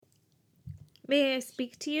May I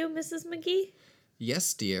speak to you, Mrs. McGee?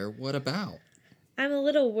 Yes, dear. What about? I'm a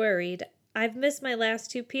little worried. I've missed my last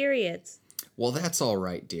 2 periods. Well, that's all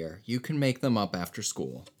right, dear. You can make them up after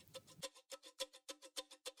school.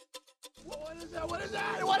 What is that? What is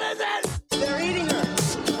that? What is it? They're eating her.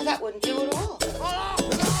 Well, that wouldn't do at all. Oh, no,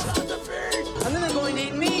 not the fish! And then they're going to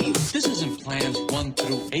eat me. This isn't plans 1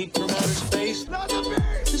 through 8 from outer space. Not the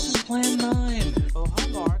fish! This is plan 9. Oh, hi,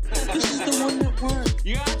 Mark. This is the one that worked.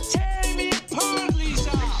 You're tearing me apart, Lisa!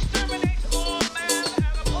 Exterminate all man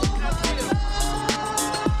and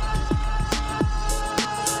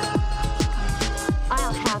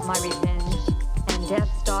I'll have my revenge, and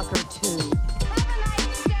Deathstalker too.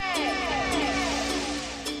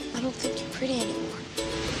 I don't think you're pretty anymore.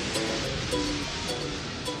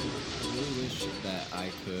 I really wish that I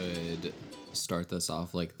could start this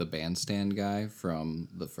off like the bandstand guy from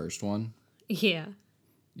the first one. Yeah.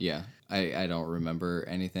 Yeah, I don't remember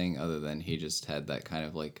anything other than he just had that kind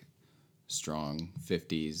of like strong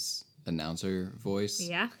 50s announcer voice.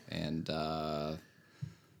 Yeah. And that's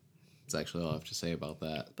actually all I have to say about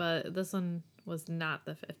that. But this one was not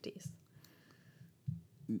the 50s.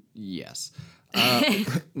 Yes.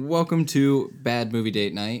 Welcome to Bad Movie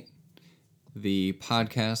Date Night, the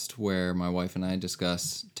podcast where my wife and I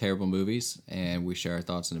discuss terrible movies and we share our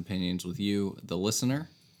thoughts and opinions with you, the listener.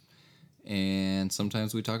 And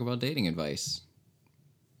sometimes we talk about dating advice.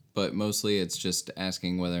 But mostly it's just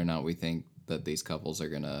asking whether or not we think that these couples are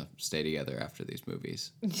going to stay together after these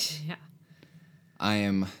movies. Yeah. I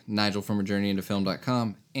am Nigel from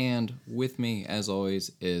AJourneyIntoFilm.com, and with me, as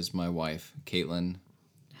always, is my wife, Caitlin.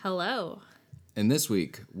 Hello. And this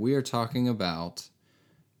week, we are talking about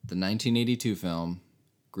the 1982 film,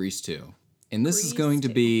 Grease 2. And this is going to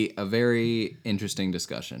be a very interesting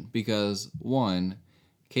discussion because, one,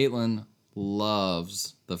 Caitlin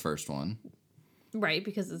loves the first one. Right,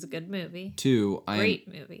 because it's a good movie. 2, I Great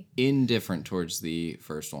am movie. indifferent towards the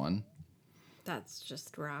first one. That's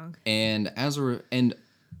just wrong. And and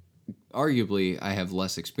arguably, I have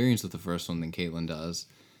less experience with the first one than Caitlin does.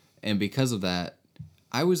 And because of that,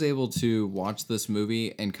 I was able to watch this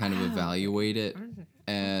movie and kind of evaluate it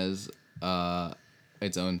as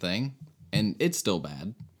its own thing. And it's still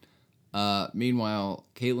bad. Meanwhile,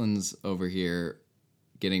 Caitlin's over here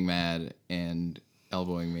getting mad and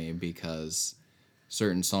elbowing me because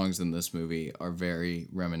certain songs in this movie are very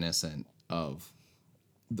reminiscent of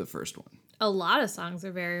the first one. A lot of songs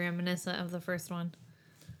are very reminiscent of the first one.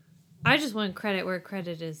 I just want credit where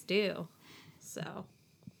credit is due. So.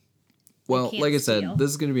 Well, like I said, steal. this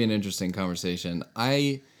is going to be an interesting conversation.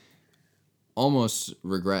 I almost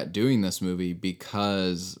regret doing this movie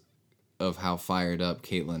because of how fired up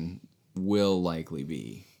Caitlin will likely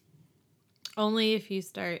be. Only if you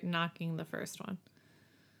start knocking the first one.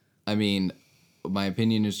 I mean, my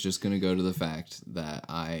opinion is just going to go to the fact that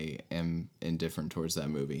I am indifferent towards that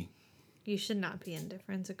movie. You should not be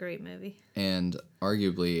indifferent. It's a great movie. And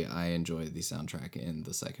arguably, I enjoy the soundtrack in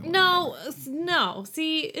the second one. No.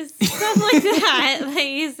 See, it's stuff like that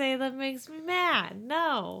you say that makes me mad.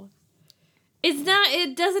 No. It's not,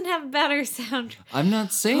 it doesn't have a better soundtrack. I'm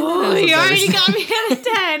not saying Oh, that. you already got me at a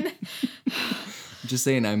 10. I'm just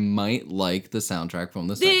saying I might like the soundtrack from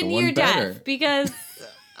the second Then one you're better. deaf, because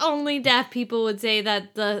only deaf people would say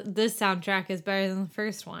that this soundtrack is better than the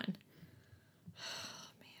first one.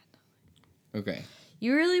 Okay.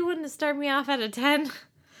 You really wouldn't start me off at a 10?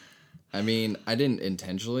 I mean, I didn't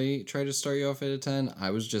intentionally try to start you off at a 10. I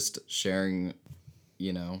was just sharing,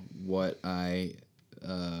 what I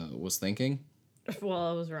was thinking. Well,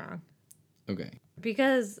 I was wrong. Okay.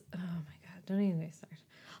 Because, oh my god, don't even get me started.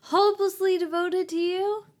 Hopelessly Devoted to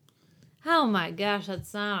You? Oh my gosh, that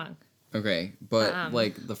song. Okay, but,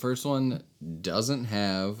 the first one doesn't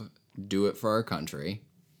have Do It For Our Country.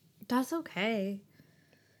 That's okay.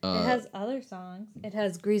 It has other songs. It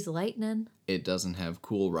has Grease Lightning. It doesn't have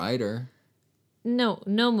Cool Rider. No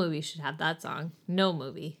movie should have that song. No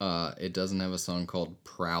movie. It doesn't have a song called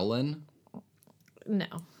Prowlin'. No.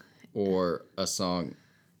 Or a song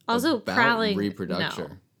Also, about Prowling. reproduction.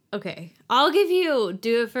 No. Okay. I'll give you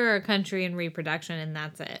Do It For Our Country and Reproduction, and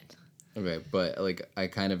that's it. Okay, but, I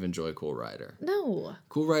kind of enjoy Cool Rider. No.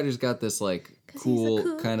 Cool Rider's got this, he's cool, a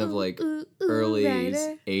cool, kind of, early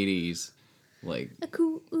 80s, A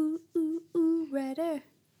cool rider.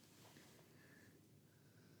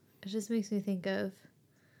 It just makes me think of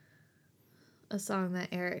a song that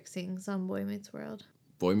Eric sings on Boy Meets World.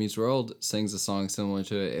 Boy Meets World sings a song similar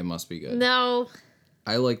to it. It must be good. No.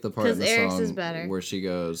 I like the part in the Eric's song is better. where she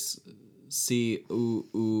goes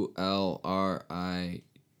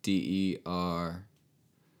COOLRIDER,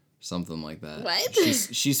 something like that. What?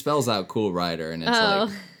 She spells out Cool Rider, and it's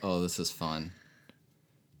Oh. oh, this is fun.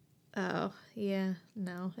 Oh, yeah.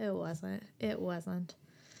 No, it wasn't. It wasn't.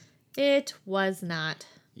 It was not.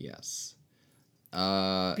 Yes.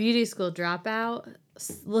 Beauty School Dropout.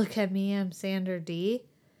 Look at me, I'm Sandra D.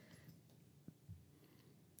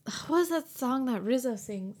 What was that song that Rizzo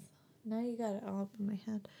sings? Now you got it all up in my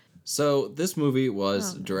head. So this movie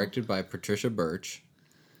was Oh, no. directed by Patricia Birch,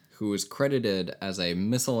 who is credited as a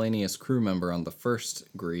miscellaneous crew member on the first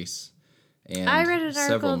Grease. And I read an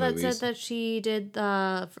several article that movies. said that she did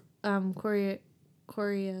the choreography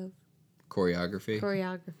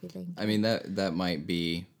thing. I mean, that might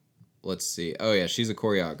be, let's see. Oh, yeah, she's a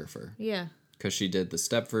choreographer. Yeah. Because she did the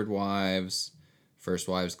Stepford Wives, First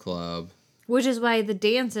Wives Club. Which is why the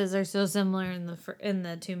dances are so similar in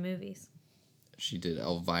the two movies. She did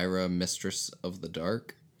Elvira, Mistress of the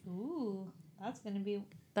Dark. Ooh, that's gonna be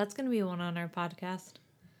one on our podcast.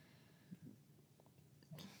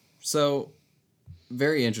 So,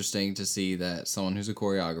 very interesting to see that someone who's a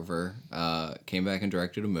choreographer came back and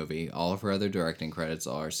directed a movie. All of her other directing credits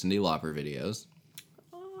are Cyndi Lauper videos.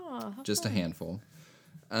 Oh, Just a handful.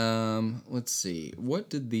 Let's see. What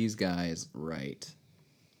did these guys write?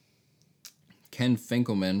 Ken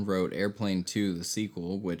Finkelman wrote Airplane 2, the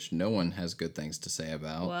sequel, which no one has good things to say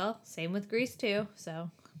about. well, same with Grease too. So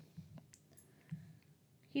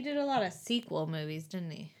he did a lot of sequel movies,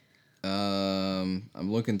 didn't he? I'm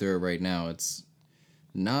looking through it right now. It's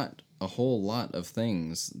not a whole lot of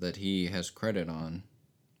things that he has credit on.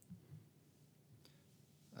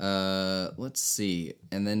 Let's see.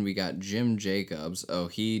 And then we got Jim Jacobs. Oh,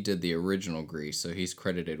 he did the original Grease, so he's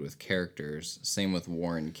credited with characters. Same with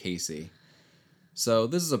Warren Casey. So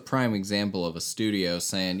this is a prime example of a studio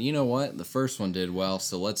saying, you know what, the first one did well,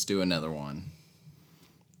 so let's do another one.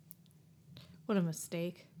 What a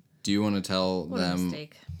mistake. Do you want to tell What a them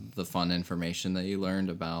mistake. the fun information that you learned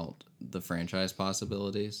about the franchise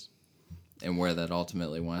possibilities and where that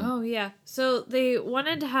ultimately went? Oh, yeah. So they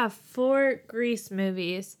wanted to have 4 Grease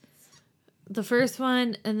movies. The first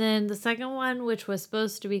one, and then the second one, which was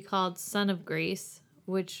supposed to be called Son of Grease,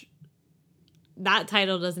 which that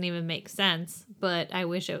title doesn't even make sense, but I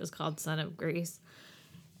wish it was called Son of Grease.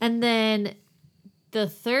 And then the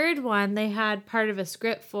third one, they had part of a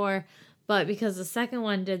script for, but because the second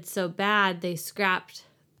one did so bad, they scrapped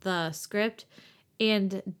the script,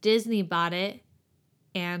 and Disney bought it,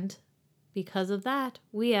 and because of that,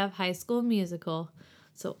 we have High School Musical.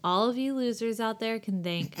 So all of you losers out there can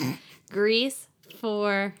thank Grease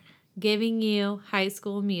for giving you High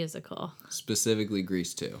School Musical. Specifically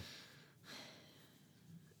Grease 2.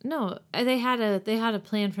 No, they had a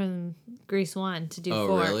plan from Grease 1 to do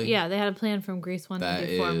 4. Really? Yeah, they had a plan from Grease 1 That to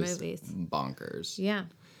do 4 is movies. bonkers. Yeah.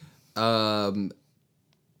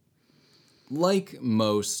 Like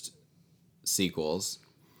most sequels,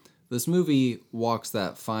 this movie walks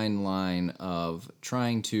that fine line of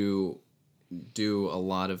trying to do a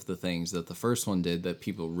lot of the things that the first one did that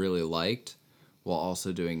people really liked while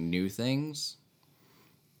also doing new things.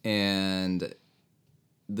 And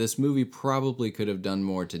this movie probably could have done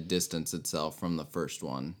more to distance itself from the first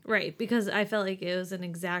one. Right, because I felt like it was an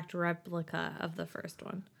exact replica of the first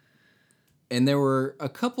one. And there were a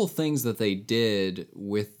couple things that they did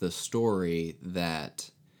with the story that,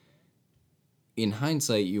 in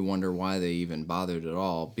hindsight, you wonder why they even bothered at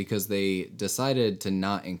all. Because they decided to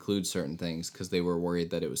not include certain things because they were worried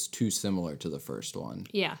that it was too similar to the first one.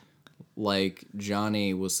 Yeah. Like,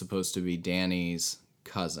 Johnny was supposed to be Danny's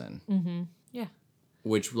cousin. Yeah.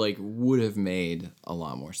 Which, like, would have made a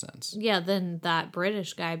lot more sense. Yeah, than that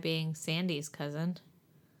British guy being Sandy's cousin.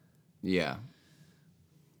 Yeah.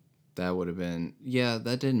 That would have been... Yeah,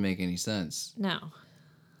 that didn't make any sense. No.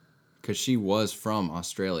 Because she was from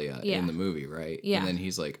Australia Yeah. in the movie, right? Yeah. And then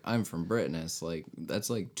he's like, I'm from Britain. It's like, that's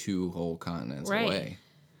like 2 whole continents Right. away.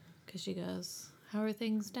 Because she goes, how are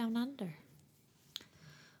things down under?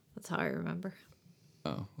 That's how I remember.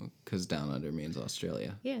 Oh, because down under means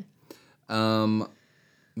Australia. Yeah.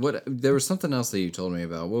 There was something else that you told me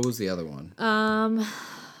about. What was the other one?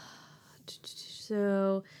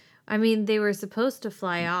 So, I mean, they were supposed to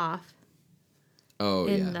fly off Oh,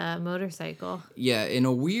 in yeah. the motorcycle. Yeah, in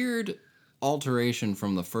a weird alteration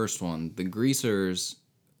from the first one, the Greasers,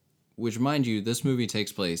 which, mind you, this movie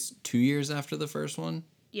takes place 2 years after the first one.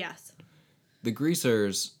 Yes. The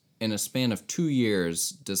Greasers, in a span of 2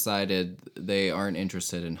 years, decided they aren't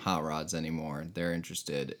interested in hot rods anymore. They're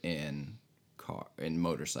interested in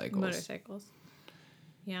motorcycles. Motorcycles.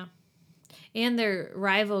 Yeah. And their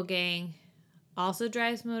rival gang also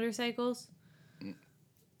drives motorcycles.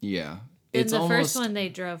 Yeah. In the first one, they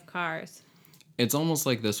drove cars. It's almost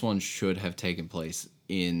like this one should have taken place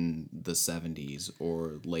in the 70s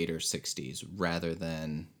or later 60s rather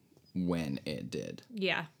than when it did.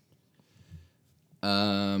 Yeah.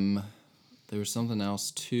 There was something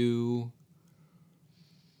else too.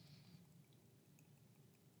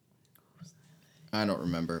 I don't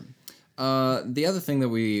remember. The other thing that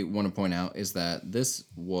we want to point out is that this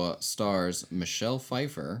stars Michelle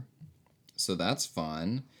Pfeiffer, so that's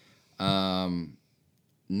fun.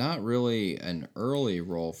 Not really an early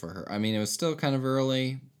role for her. I mean, it was still kind of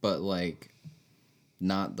early, but like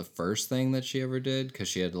not the first thing that she ever did because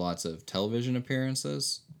she had lots of television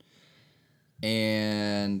appearances.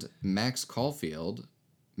 And Maxwell Caulfield,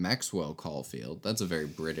 that's a very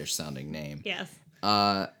British sounding name. Yes.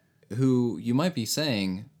 Who you might be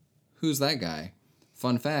saying, who's that guy?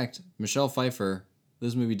 Fun fact, Michelle Pfeiffer,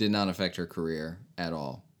 this movie did not affect her career at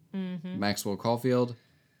all. Mm-hmm. Maxwell Caulfield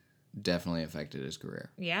definitely affected his career.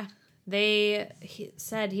 Yeah. He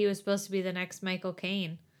said he was supposed to be the next Michael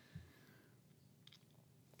Caine.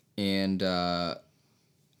 And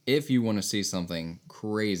if you want to see something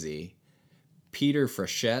crazy, Peter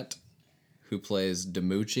Frechette, who plays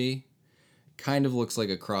DiMucci, kind of looks like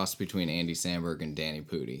a cross between Andy Samberg and Danny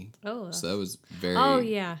Pudi. Oh. So that was very... Oh,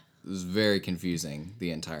 yeah. It was very confusing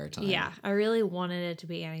the entire time. Yeah. I really wanted it to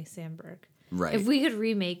be Andy Samberg. Right. If we could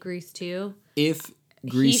remake Grease 2... If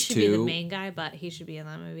Grease he should 2... be the main guy, but he should be in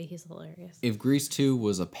that movie. He's hilarious. If Grease 2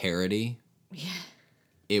 was a parody,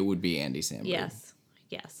 it would be Andy Samberg.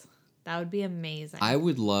 Yes. That would be amazing. I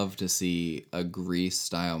would love to see a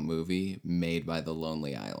Grease-style movie made by The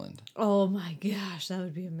Lonely Island. Oh my gosh, that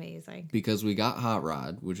would be amazing. Because we got Hot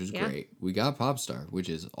Rod, which is Yeah. great. We got Popstar, which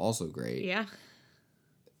is also great. Yeah.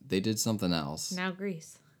 They did something else. Now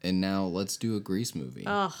Grease. And now let's do a Grease movie.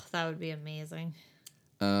 Oh, that would be amazing.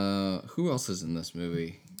 Who else is in this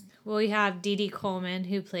movie? Well, we have Dee Dee Coleman,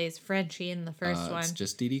 who plays Frenchie in the first one. It's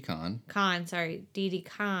just Didi Khan. Dee Dee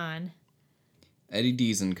Khan. Eddie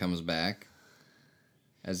Deason comes back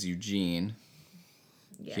as Eugene.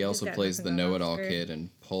 Yeah, He also he's got plays the nothing on know-it-all Oscar. kid in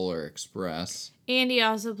Polar Express. And he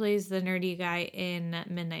also plays the nerdy guy in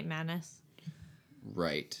Midnight Madness.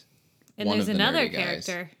 Right. And One there's of the another nerdy guys.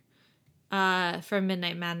 character from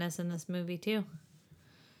Midnight Madness in this movie, too.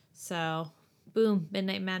 So, boom,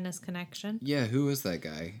 Midnight Madness connection. Yeah, who is that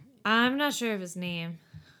guy? I'm not sure of his name.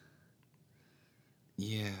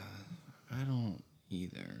 Yeah, I don't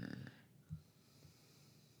either.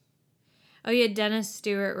 Oh, yeah, Dennis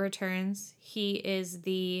Stewart returns. He is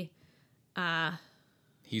the...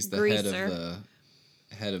 He's the Greaser.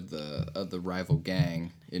 head of the rival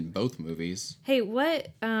gang in both movies. Hey, what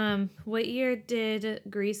year did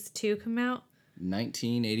Grease 2 come out?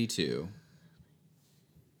 1982.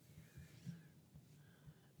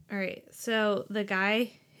 All right, so the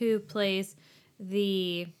guy who plays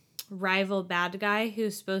the rival bad guy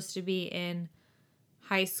who's supposed to be in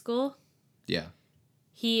high school, Yeah,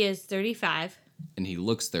 he is 35. and he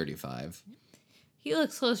looks 35. He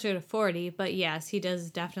looks closer to 40, but yes, he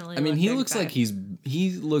does definitely. I mean, look he looks 35. like he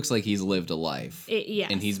looks like he's lived a life.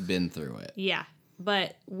 Yes. And he's been through it. Yeah,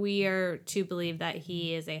 but we are to believe that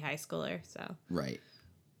he is a high schooler, so Right.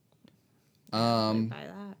 by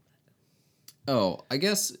that. Oh, I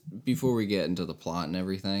guess before we get into the plot and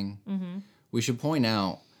everything, we should point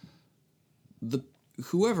out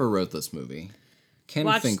whoever wrote this movie, Ken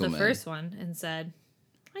Watched Finkelman. the first one and said,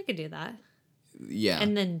 "I could do that," Yeah.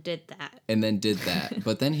 and then did that. And then did that.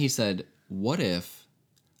 But then he said, what if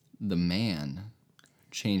the man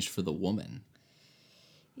changed for the woman?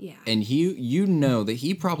 Yeah. And you know that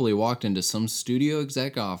he probably walked into some studio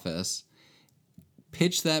exec office,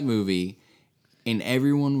 pitched that movie, and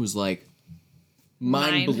everyone was like,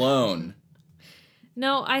 mind Mind. blown.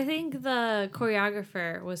 No, I think the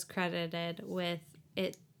choreographer was credited with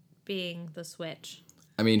it being the switch.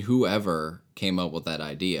 I mean, whoever came up with that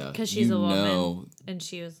idea. Because she's you a woman. know- And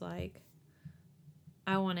she was like,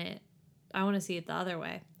 I want to see it the other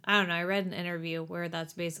way. I don't know. I read an interview where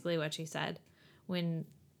that's basically what she said when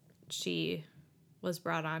she was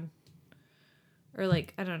brought on. Or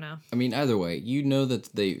like, I don't know. I mean, either way, you know that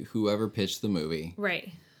whoever pitched the movie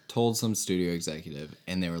Right. told some studio executive,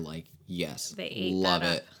 and they were like, yes, They ate love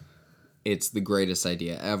that it. up. It's the greatest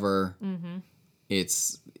idea ever. Mm-hmm.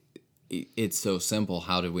 It's so simple.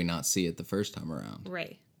 How did we not see it the first time around?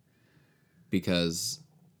 Right. Because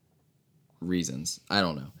reasons. I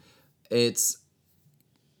don't know. It's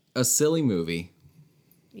a silly movie,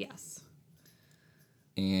 Yes.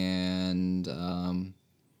 and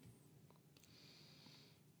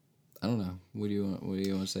I don't know. What do you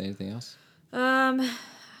want to say? Anything else?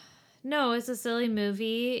 No, it's a silly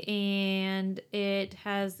movie and it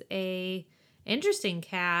has a interesting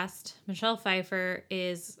cast. Michelle Pfeiffer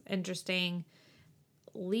is interesting.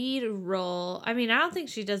 Lead role. I mean, I don't think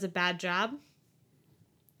she does a bad job.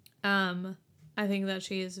 I I think that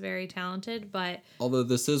she is very talented, but Although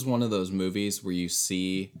this is one of those movies where you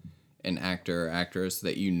see an actor or actress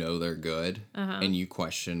that you know they're good, and you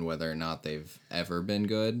question whether or not they've ever been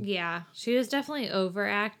good. yeah, she was definitely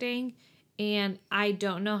overacting. And I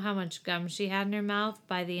don't know how much gum she had in her mouth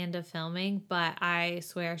by the end of filming, but I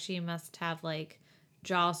swear she must have like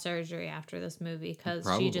jaw surgery after this movie because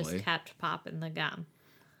she just Probably. kept popping the gum.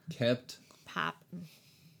 Kept. Pop.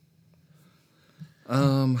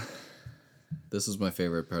 This is my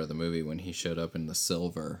favorite part of the movie when he showed up in the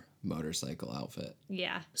silver motorcycle outfit.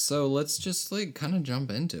 Yeah. So let's just like kind of jump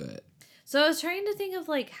into it. So I was trying to think of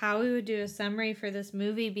like how we would do a summary for this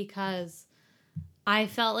movie because I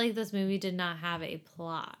felt like this movie did not have a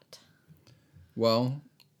plot. Well,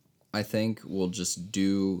 I think we'll just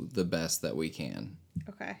do the best that we can.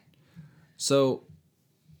 Okay. So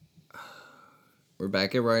we're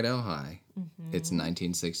back at Rydell High. It's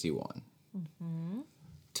 1961.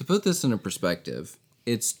 To put this into perspective,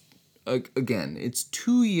 it's again, it's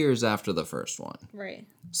 2 years after the first one. Right.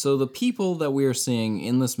 So the people that we are seeing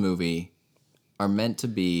in this movie are meant to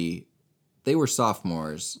be, they were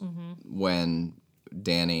sophomores when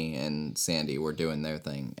Danny and Sandy were doing their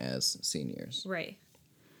thing as seniors. Right.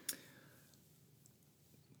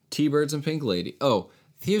 T-Birds and Pink Lady. Oh,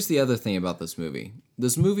 here's the other thing about this movie.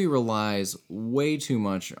 This movie relies way too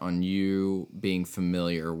much on you being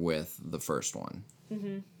familiar with the first one.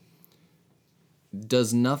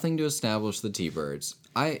 Does nothing to establish the T-Birds.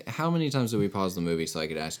 How many times did we pause the movie so I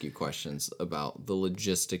could ask you questions about the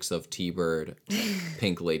logistics of T-Bird,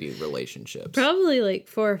 Pink Lady relationships? Probably like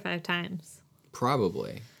 4 or 5 times.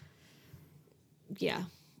 Probably. Yeah.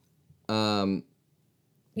 We're-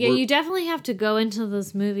 you definitely have to go into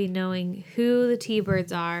this movie knowing who the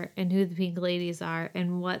T-Birds are and who the Pink Ladies are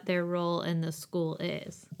and what their role in the school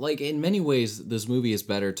is. Like, in many ways, this movie is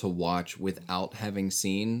better to watch without having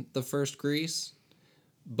seen the first Grease,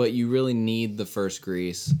 but you really need the first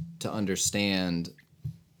Grease to understand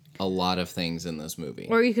a lot of things in this movie.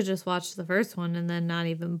 Or you could just watch the first one and then not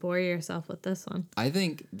even bore yourself with this one. I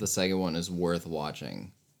think the second one is worth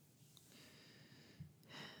watching.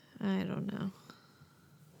 I don't know.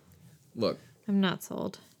 I'm not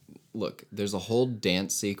sold. Look, there's a whole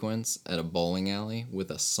dance sequence at a bowling alley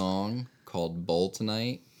with a song called Bowl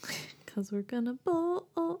Tonight. 'Cause we're gonna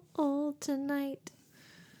bowl tonight.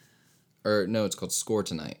 Or, no, it's called Score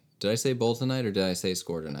Tonight. Did I say Bowl Tonight or did I say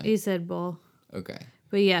Score Tonight? You said bowl. Okay.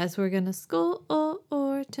 But yes, we're gonna score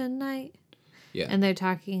tonight. Yeah. And they're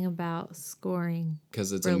talking about scoring.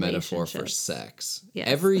 Because it's a metaphor for relationships. sex. Yes.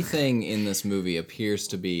 Everything in this movie appears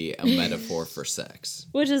to be a metaphor for sex.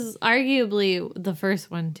 Which is arguably the first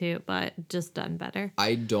one too, but just done better.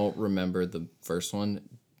 I don't remember the first one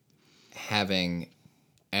having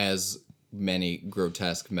as many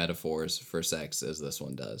grotesque metaphors for sex as this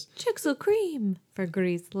one does. Chicks will cream for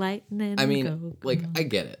grease, lightning. I mean, go, like, go. I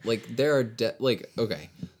get it. Like, there are, okay,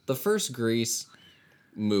 the first Grease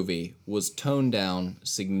movie was toned down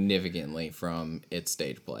significantly from its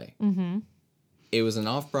stage play. Mm-hmm. It was an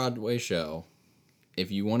off-Broadway show.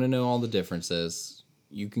 If you want to know all the differences,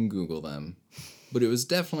 you can Google them. But it was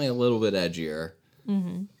definitely a little bit edgier.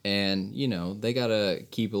 Mm-hmm. And, you know, they got to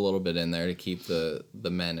keep a little bit in there to keep the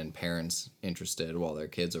men and parents interested while their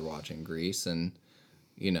kids are watching Grease. And,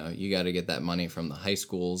 you know, you got to get that money from the high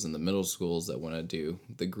schools and the middle schools that want to do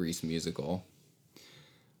the Grease musical.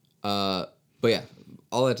 But yeah,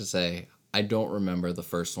 all that to say, I don't remember the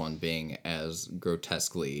first one being as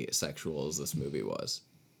grotesquely sexual as this movie was.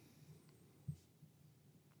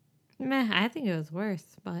 Meh, I think it was worse,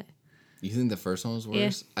 but You think the first one was Yeah.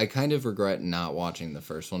 worse? I kind of regret not watching the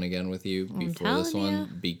first one again with you before this telling one ya.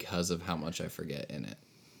 because of how much I forget in it.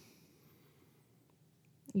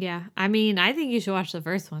 yeah. I mean, I think you should watch the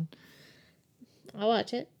first one. I'll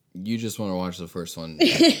watch it. You just want to watch the first one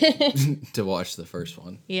to watch the first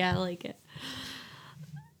one. Yeah, I like it.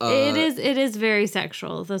 It is very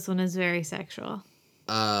sexual. This one is very sexual.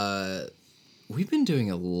 We've been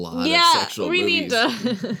doing a lot of Yeah, sexual we movies. need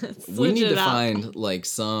to We switch need it to up. find like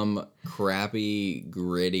some crappy,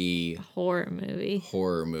 gritty Horror movie.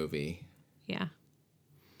 horror movie. Yeah.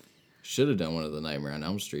 Should have done one of the Nightmare on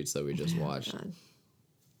Elm Streets that we just watched. God.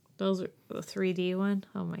 Those are the 3D one.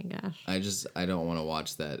 Oh my gosh. I don't want to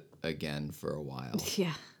watch that again for a while.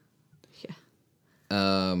 Yeah.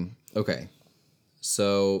 Yeah. Okay.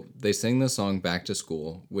 So they sing the song Back to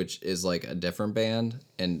School, which is like a different band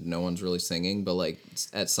and no one's really singing, but like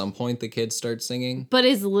at some point the kids start singing. But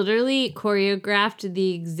it's literally choreographed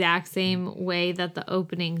the exact same way that the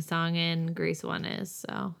opening song in Grease 1 is.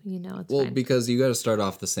 So, you know, it's Well, fine. because you got to start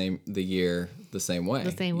off the year the same way.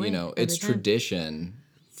 The same way, You know, every it's time. tradition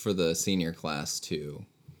for the senior class to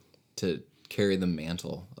carry the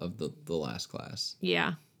mantle of the last class.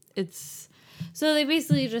 Yeah. So they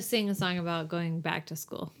basically just sing a song about going back to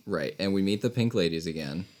school. Right. And we meet the Pink Ladies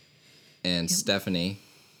again. And Stephanie,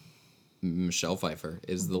 Michelle Pfeiffer,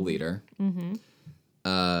 is the leader. Mm-hmm.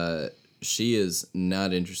 She is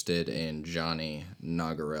not interested in Johnny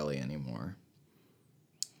Nagarelli anymore.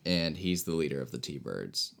 And he's the leader of the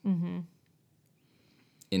T-Birds. Mm-hmm.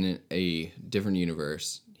 In a different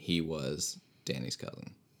universe, he was Danny's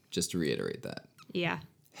cousin. Just to reiterate that. Yeah.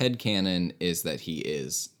 Headcanon is that he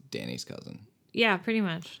is Danny's cousin. Yeah, pretty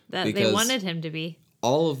much. That they Because- wanted him to be.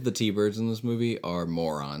 All of the T-Birds in this movie are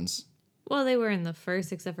morons. Well, they were in the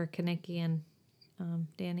first, except for Kaneki and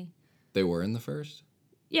Danny. They were in the first?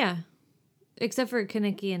 Yeah. Except for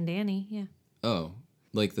Kaneki and Danny, yeah. Oh,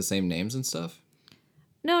 like the same names and stuff?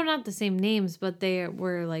 No, not the same names, but they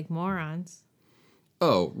were like morons.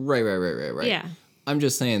 Oh, right. Yeah. I'm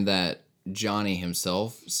just saying that Johnny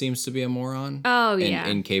himself seems to be a moron. Oh, and yeah.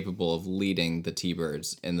 incapable of leading the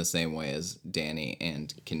T-Birds in the same way as Danny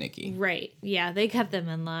and Kaneki. Right. Yeah, they kept them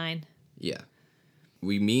in line. Yeah.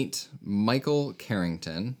 We meet Michael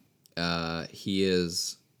Carrington. He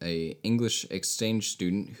is a English exchange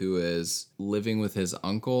student who is living with his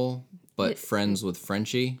uncle, but friends with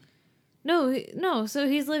Frenchie. No. So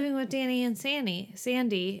he's living with Danny and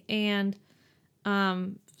Sandy, and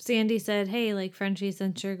Sandy said, "Hey, like Frenchie,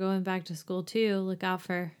 since you're going back to school too, look out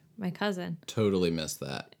for my cousin." Totally missed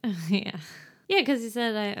that. Yeah, because he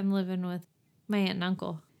said I'm living with my aunt and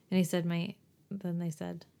uncle, and he said Then they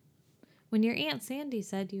said, when your Aunt Sandy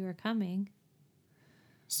said you were coming,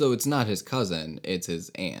 So it's not his cousin, it's his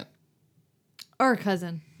aunt. or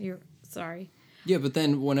cousin. You're sorry. Yeah, but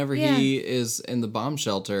then whenever Yeah. he is in the bomb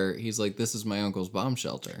shelter, he's like, this is my uncle's bomb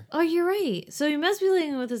shelter. Oh, you're right. So he must be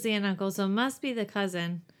living with his aunt and uncle. So it must be the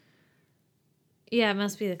cousin. Yeah, it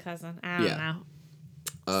must be the cousin. I don't Yeah.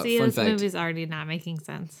 know. See, fun this fact, movie's already not making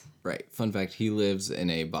sense. right. Fun fact, he lives in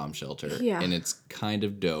a bomb shelter. Yeah. And it's kind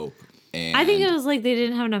of dope. And I think it was like they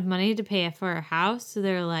didn't have enough money to pay for a house. So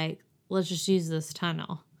they're like, let's just use this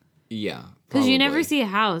tunnel. Yeah. Because you never probably. see a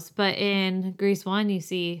house. But in Grease 1, you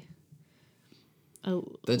see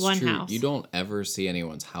That's one true. house. You don't ever see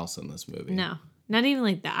anyone's house in this movie. No, not even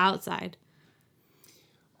like the outside.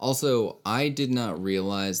 Also, I did not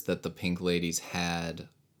realize that the Pink Ladies had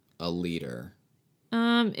a leader.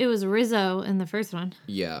 It was Rizzo in the first one.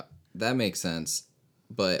 Yeah, that makes sense.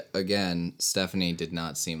 But again, Stephanie did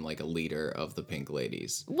not seem like a leader of the Pink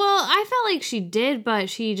Ladies. Well, I felt like she did, but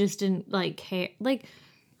she just didn't like care.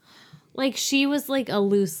 Like she was like a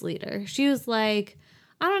loose leader. She was like,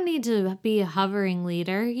 I don't need to be a hovering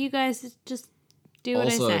leader. You guys just do what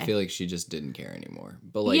Also, I say. I feel like she just didn't care anymore.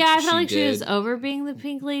 But like, yeah, I felt like she did, was over being the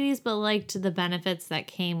Pink Ladies, but liked the benefits that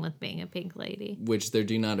came with being a Pink Lady. which there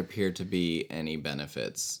do not appear to be any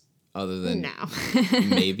benefits other than No.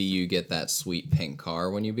 maybe you get that sweet pink car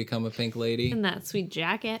when you become a Pink Lady. And that sweet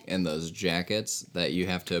jacket. And those jackets that you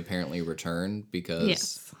have to apparently return because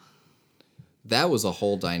Yes. that was a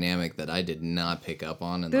whole dynamic that I did not pick up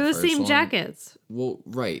on in They're the the first same one. jackets. Well,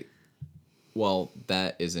 right. Well,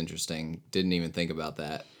 that is interesting. Didn't even think about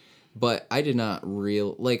that. But I did not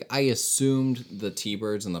I assumed the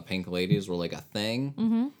T-Birds and the Pink Ladies were like a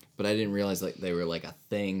thing, but I didn't realize like they were like a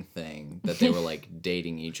thing that they were like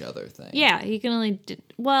dating each other thing. Yeah, you can only.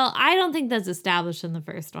 Well, I don't think that's established in the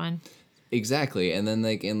first one. Exactly. And then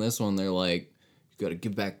like in this one, they're like, you gotta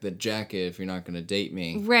give back the jacket if you're not gonna date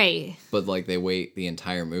me. Right. But like they wait the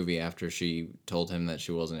entire movie after she told him that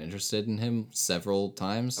she wasn't interested in him several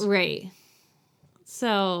times. Right.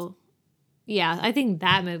 So, yeah, I think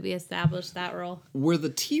that movie established that role. Were the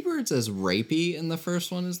T-Birds as rapey in the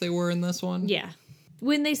first one as they were in this one? Yeah.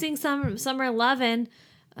 When they sing Summer Lovin',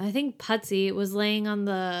 I think Putsy was laying on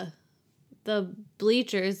the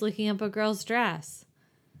bleachers looking up a girl's dress.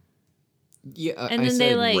 Yeah, And I then said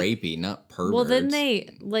they, like- rapey, not perverts. Well, then they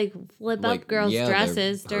like flip Like, up girls' yeah, they're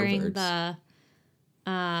dresses during perverts.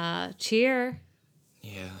 the cheer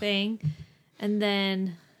Yeah. thing. And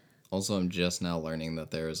then Also, I'm just now learning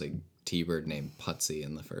that there is a T-Bird named Putsy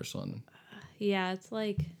in the first one. yeah, it's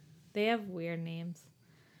like they have weird names.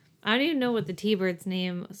 I don't even know what the T-Birds'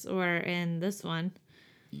 names were in this one,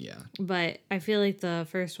 Yeah. but I feel like the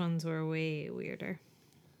first ones were way weirder.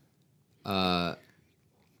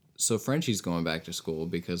 So Frenchie's going back to school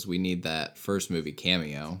because we need that first movie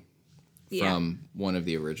cameo Yeah. from one of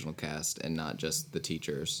the original cast and not just the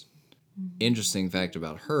teachers. Mm-hmm. Interesting fact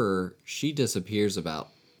about her, she disappears about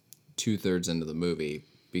 2/3 into the movie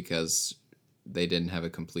because they didn't have a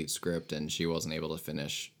complete script and she wasn't able to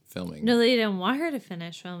finish filming. No, they didn't want her to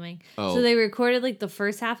finish filming. Oh. So they recorded like the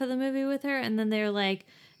first half of the movie with her, and then they were like,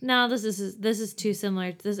 no, this is too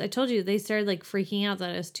similar. I told you they started like freaking out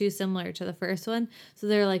that it was too similar to the first one, so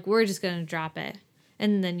they're like, we're just gonna drop it,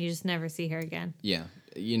 and then you just never see her again. Yeah,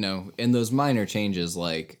 you know, and those minor changes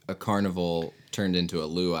like a carnival turned into a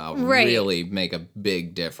luau Right. really make a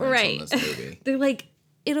big difference Right. in this movie. They're like,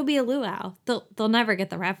 it'll be a luau. They'll never get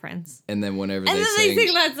the reference, And then whenever and they then sing, they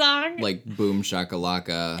sing that song like boom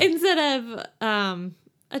shakalaka, instead of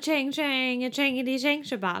a chang chang, a changity chang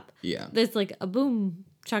shabop. yeah, There's like a boom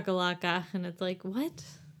chakalaka, and it's like, what?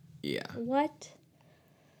 yeah. What?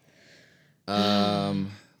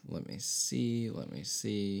 Let me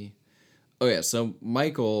see. Oh yeah, so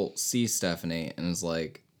Michael sees Stephanie and is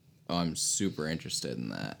like, "Oh, I'm super interested in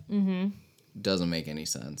that." Mm-hmm. Doesn't make any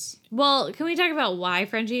sense Well, can we talk about why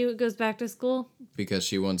Frenchie goes back to school? because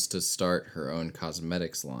she wants to start her own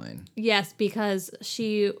cosmetics line. Yes, because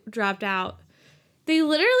she dropped out. They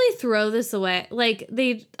literally throw this away. Like,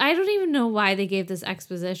 I don't even know why they gave this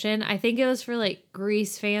exposition. I think it was for, like,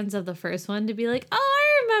 Grease fans of the first one to be like, oh,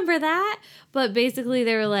 I remember that. But basically,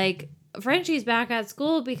 they were like, Frenchie's back at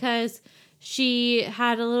school because she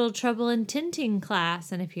had a little trouble in tinting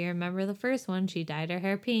class. And if you remember the first one, she dyed her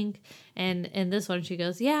hair pink. And in this one, she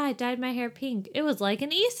goes, yeah, I dyed my hair pink. It was like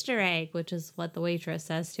an Easter egg, which is what the waitress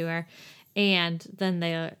says to her. And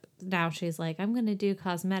then now she's like, I'm going to do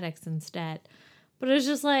cosmetics instead. But it's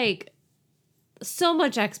just like so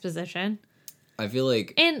much exposition. I feel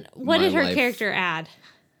like And what my did her life- character add?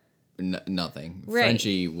 nothing. Right.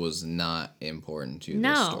 Frenchie was not important to this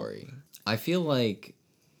No. story. I feel like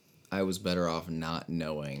I was better off not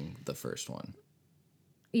knowing the first one.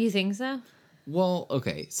 You think so? Well,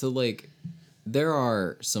 okay, so like there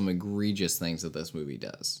are some egregious things that this movie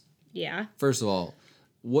does. Yeah. First of all,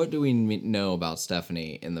 what do we know about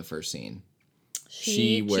Stephanie in the first scene?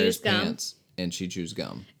 She wears chews gum. pants and she chews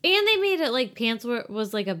gum. And they made it like pants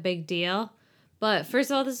was like a big deal. But first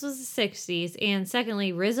of all, this was the 60s. And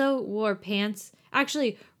secondly, Rizzo wore pants.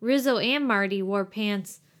 Actually, Rizzo and Marty wore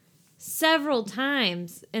pants several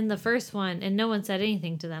times in the first one. And no one said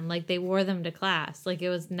anything to them. Like, they wore them to class. Like, it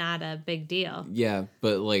was not a big deal. Yeah,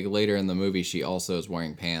 but like later in the movie, she also is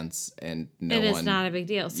wearing pants and no It one. is not a big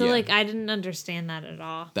deal. So, Yeah. like, I didn't understand that at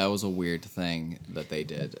all. That was a weird thing that they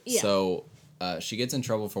did. Yeah. So she gets in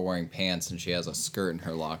trouble for wearing pants and she has a skirt in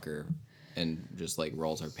her locker and just like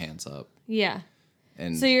rolls her pants up. Yeah.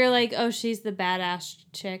 And So you're like, oh, she's the badass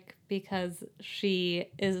chick because she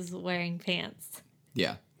is wearing pants.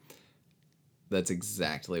 yeah, that's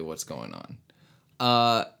exactly what's going on.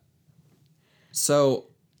 So,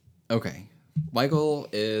 okay. Michael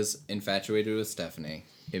is infatuated with Stephanie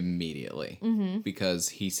immediately because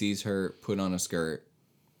he sees her put on a skirt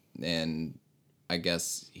and I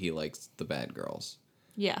guess he likes the bad girls.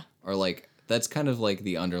 Yeah. Or like, that's kind of like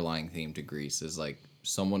the underlying theme to Grease is like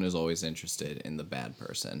someone is always interested in the bad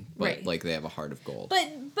person, but Right. like they have a heart of gold. But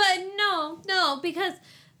no, because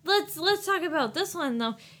let's talk about this one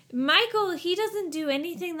though. Michael, he doesn't do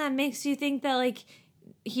anything that makes you think that like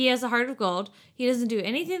he has a heart of gold. He doesn't do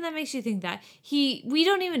anything that makes you think that we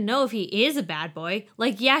don't even know if he is a bad boy.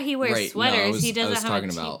 Like, yeah, he wears Right, sweaters. He I doesn't was have talking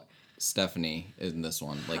a cheap- about Stephanie in this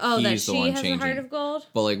one. Like Oh, that he's the she one has changing. a heart of gold.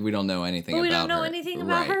 But like we don't know anything But about we don't know her. anything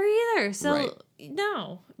about Right. her either. So Right.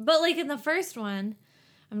 no. But like in the first one,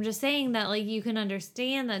 I'm just saying that like you can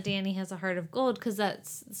understand that Danny has a heart of gold because that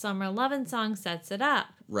Summer Lovin' song sets it up.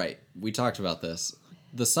 Right. We talked about this.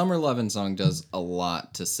 The Summer Lovin' song does a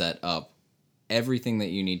lot to set up everything that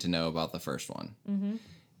you need to know about the first one. Mm-hmm.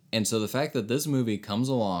 And so the fact that this movie comes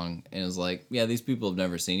along and is like, yeah, these people have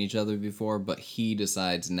never seen each other before, but he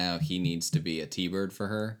decides now he needs to be a T-Bird for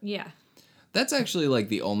her. Yeah. That's actually like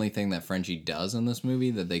the only thing that Frenchie does in this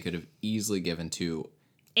movie that they could have easily given to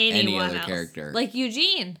any other else. character. Like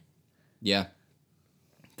Eugene. Yeah.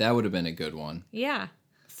 That would have been a good one. Yeah.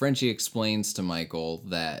 Frenchie explains to Michael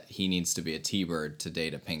that he needs to be a T-Bird to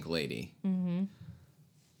date a pink lady. Mm-hmm.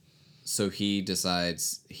 So he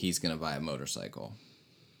decides he's going to buy a motorcycle.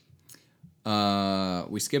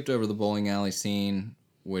 We skipped over the bowling alley scene,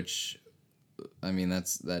 which, I mean,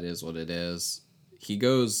 that is what it is. He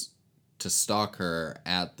goes to stalk her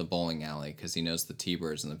at the bowling alley because he knows the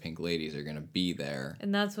T-Birds and the pink ladies are going to be there.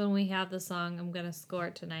 And that's when we have the song I'm Gonna Score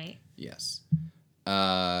Tonight. Yes.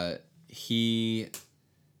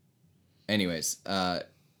 Anyways, why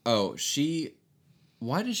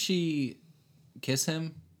did she kiss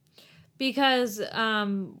him? Because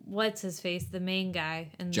what's his face? The main guy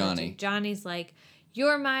and Johnny. Johnny's like,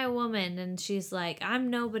 you're my woman, and she's like, I'm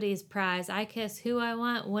nobody's prize. I kiss who I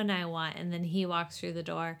want when I want. And then he walks through the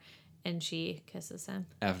door and she kisses him.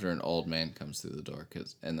 After an old man comes through the door,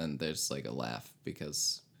 and then there's like a laugh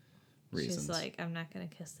because reasons. She's like, I'm not gonna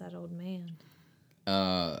kiss that old man.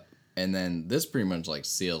 And then this pretty much like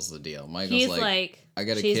seals the deal. Michael's He's like, I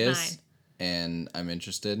got a "She's kiss, mine." and I'm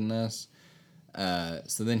interested in this.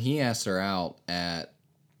 So then he asked her out at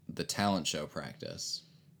the talent show practice,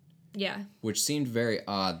 Yeah. which seemed very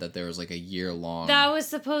odd that there was like a year long. That was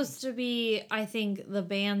supposed to be, I think, the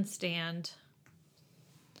bandstand.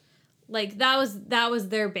 Like that was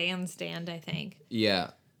their bandstand, I think.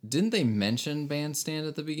 Yeah. Didn't they mention bandstand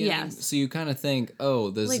at the beginning? Yes. So you kind of think, oh,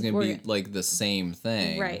 this is Like, going to be we're- like the same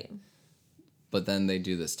thing. Right. But then they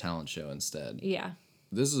do this talent show instead. Yeah.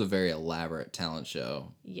 This is a very elaborate talent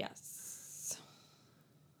show. Yes.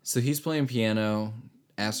 So he's playing piano,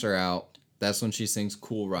 asks her out. That's when she sings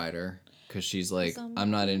Cool Rider. Because she's like, I'm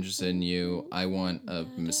not interested in you. I want a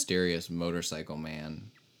mysterious motorcycle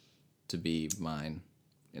man to be mine.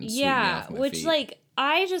 And sweep me Yeah, off my which feet. like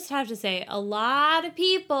I just have to say a lot of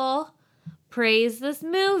people praise this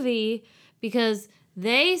movie because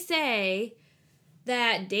they say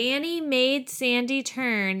that Danny made Sandy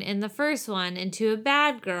turn in the first one into a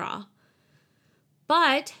bad girl.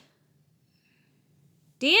 But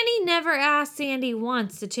Danny never asked Sandy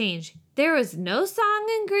once to change. There was no song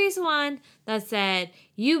in Grease 1 that said,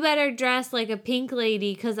 you better dress like a pink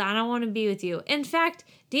lady because I don't want to be with you. In fact,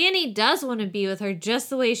 Danny does want to be with her just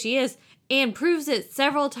the way she is and proves it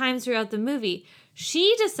several times throughout the movie.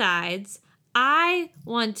 She decides, I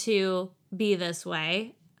want to be this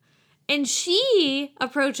way. And she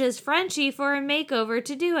approaches Frenchie for a makeover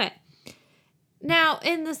to do it. Now,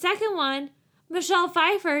 in the second one, Michelle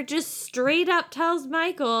Pfeiffer just straight up tells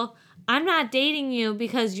Michael, I'm not dating you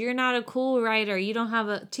because you're not a cool rider. You don't have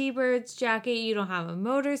a T-Birds jacket. You don't have a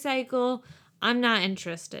motorcycle. I'm not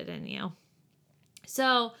interested in you.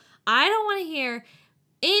 So I don't want to hear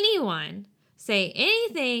anyone say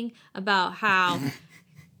anything about how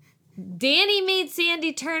Danny made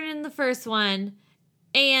Sandy turn in the first one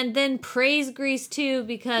and then praise Grease 2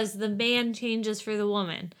 because the man changes for the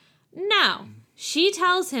woman. No. She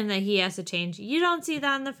tells him that he has to change. You don't see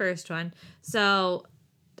that in the first one. So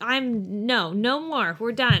no more.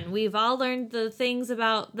 We're done. We've all learned the things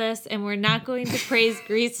about this and we're not going to praise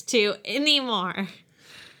Grease 2 anymore.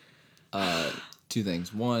 Two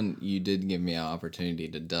things. One, you did give me an opportunity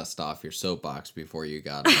to dust off your soapbox before you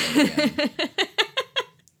got on it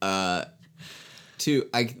again. Two,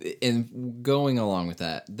 and going along with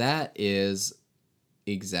that, that is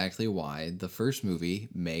exactly why the first movie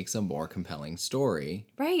makes a more compelling story.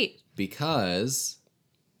 Right. Because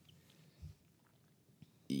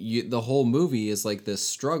the whole movie is like this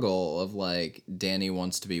struggle of like Danny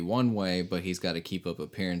wants to be one way, but he's got to keep up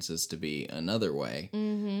appearances to be another way.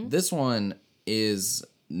 Mm-hmm. This one is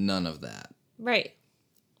none of that. Right.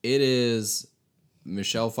 It is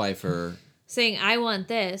Michelle Pfeiffer Saying, I want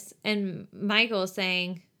this. And Michael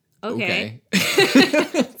saying, okay. Okay.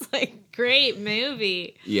 It's like, great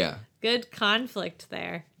movie. Yeah. Good conflict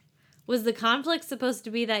there. Was the conflict supposed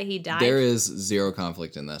to be that he died? There is zero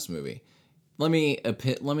conflict in this movie.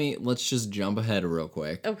 Let's just jump ahead real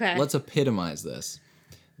quick. Okay. Let's epitomize this.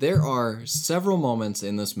 There are several moments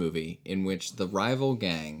in this movie in which the rival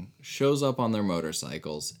gang shows up on their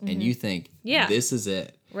motorcycles and you think, Yeah. this is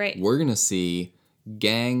it. Right. We're going to see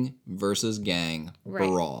gang versus gang Right.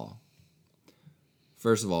 brawl.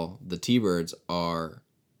 First of all, the T-Birds are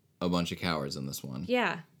a bunch of cowards in this one.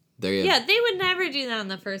 Yeah. They Yeah, they would never do that in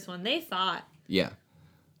the first one. They fought. Yeah.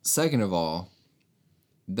 Second of all,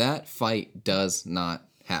 that fight does not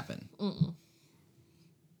happen. Mm-mm.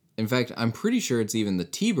 In fact, I'm pretty sure it's even the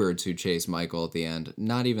T-Birds who chase Michael at the end,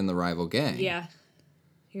 not even the rival gang. Yeah.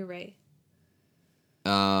 You're right.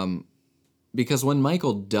 Because when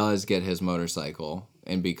Michael does get his motorcycle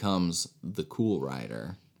and becomes the cool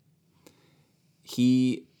rider,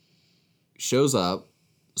 he shows up,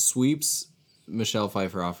 sweeps Michelle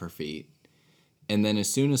Pfeiffer off her feet, and then as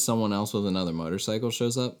soon as someone else with another motorcycle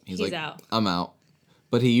shows up, he's like, out. I'm out.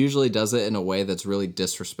 But he usually does it in a way that's really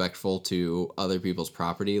disrespectful to other people's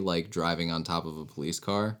property, like driving on top of a police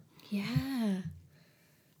car, Yeah.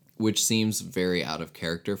 which seems very out of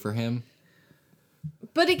character for him.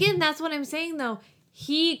 But again, that's what I'm saying, though.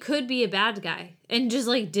 He could be a bad guy and just,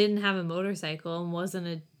 like, didn't have a motorcycle and wasn't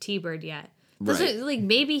a T-Bird yet. That's Right. what, like,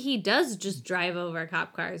 maybe he does just drive over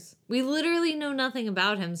cop cars. We literally know nothing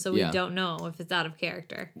about him, so we Yeah. don't know if it's out of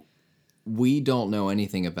character. We don't know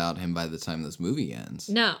anything about him by the time this movie ends.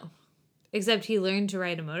 No. Except he learned to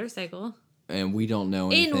ride a motorcycle. And we don't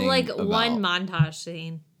know anything In, like, about... one montage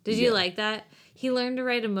scene. Did you Yeah. like that? He learned to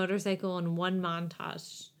ride a motorcycle in one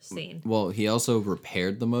montage scene. Well, he also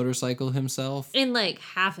repaired the motorcycle himself. In, like,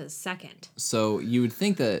 half a second. So you would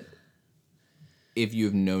think that if you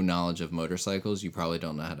have no knowledge of motorcycles, you probably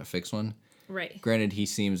don't know how to fix one. Right. Granted, he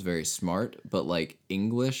seems very smart, but like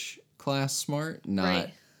English class smart, not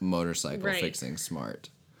Right. motorcycle Right. fixing smart.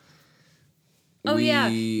 Oh, yeah.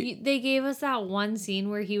 We- They gave us that one scene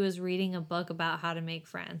where he was reading a book about how to make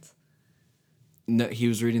friends. No, he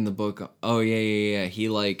was reading the book. Oh yeah. He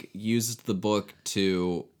like used the book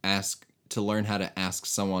to learn how to ask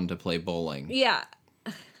someone to play bowling. Yeah.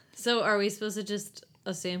 So are we supposed to just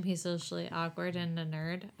assume he's socially awkward and a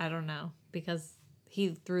nerd? I don't know, because he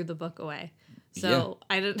threw the book away. So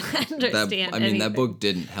I didn't understand. I mean, that anything. book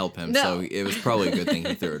didn't help him, No. so it was probably a good thing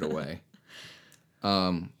he threw it away.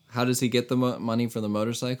 How does he get the money for the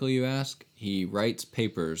motorcycle, you ask? He writes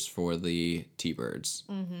papers for the T-Birds.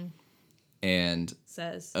 Mm-hmm. And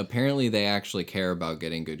says. apparently they actually care about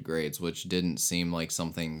getting good grades, which didn't seem like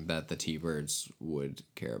something that the T-Birds would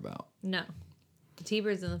care about. No. The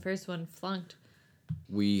T-Birds in the first one flunked.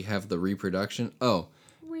 We have the reproduction. Oh,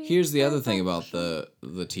 here's the other thing about the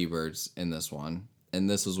T-Birds in this one. And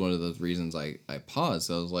this was one of the reasons I paused.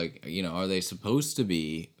 I was like, are they supposed to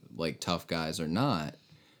be like tough guys or not?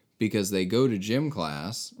 Because they go to gym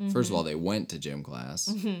class. Mm-hmm. First of all, they went to gym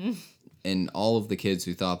class. And all of the kids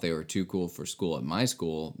who thought they were too cool for school at my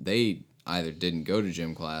school, they either didn't go to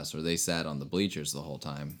gym class or they sat on the bleachers the whole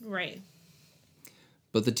time. Right.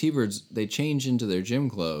 But the T-Birds, they change into their gym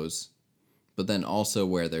clothes, but then also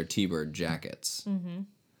wear their T-Bird jackets. Mm-hmm.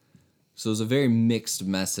 So it was a very mixed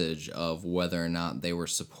message of whether or not they were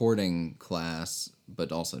supporting class,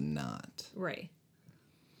 but also not. Right.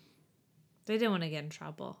 They didn't want to get in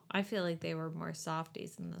trouble. I feel like they were more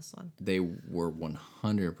softies in this one. They were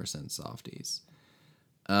 100% softies.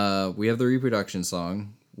 We have the reproduction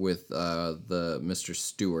song with the Mr.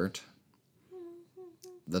 Stewart.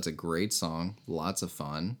 That's a great song. Lots of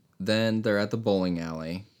fun. Then they're at the bowling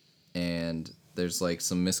alley, and there's like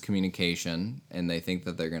some miscommunication, and they think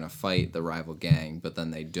that they're going to fight the rival gang, but then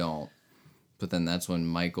they don't. But then that's when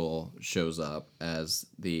Michael shows up as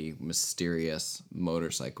the mysterious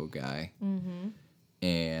motorcycle guy. Mm-hmm.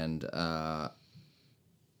 And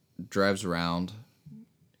drives around,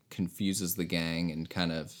 confuses the gang, and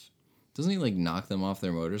kind of... Doesn't he, like, knock them off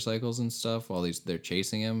their motorcycles and stuff while they're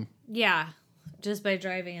chasing him? Yeah. Just by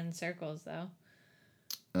driving in circles, though.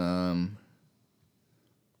 And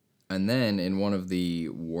then, in one of the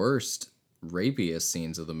worst, rapiest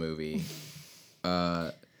scenes of the movie...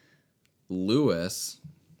 Lewis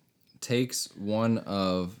takes one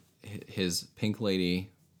of his pink lady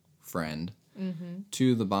friend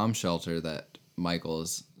to the bomb shelter that Michael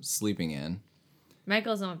is sleeping in.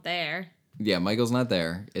 Michael's not there. Yeah, Michael's not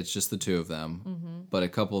there. It's just the two of them. But a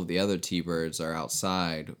couple of the other T-Birds are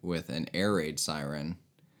outside with an air raid siren.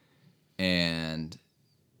 And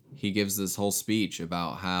he gives this whole speech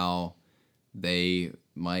about how they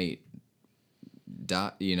might...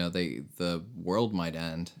 the world might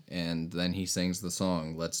end, and then he sings the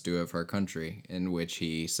song "Let's Do It for Our Country," in which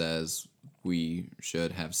he says we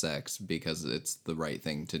should have sex because it's the right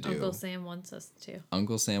thing to do. Uncle Sam wants us to.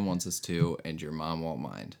 Uncle Sam wants us to, and your mom won't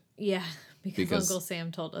mind. Yeah, because Because- Uncle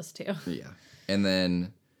Sam told us to. Yeah. And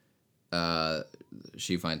then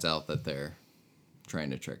she finds out that they're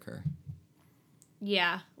trying to trick her.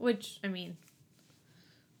 Yeah, which, I mean,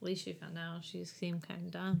 at least she found out. She seemed kind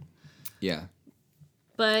of dumb. Yeah.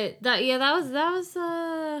 But that was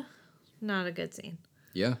not a good scene.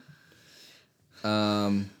 Yeah.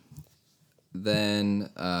 Then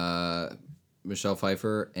Michelle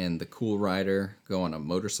Pfeiffer and the Cool Rider go on a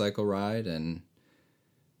motorcycle ride, and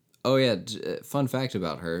oh yeah, fun fact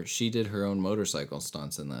about her, she did her own motorcycle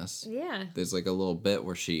stunts in this. Yeah. There's like a little bit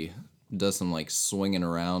where she does some like swinging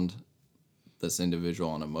around this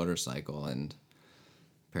individual on a motorcycle, and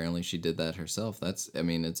apparently she did that herself. It's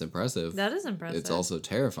impressive. That is impressive. It's also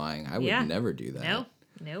terrifying. I would never do that.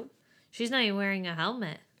 Nope. She's not even wearing a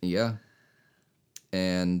helmet. Yeah.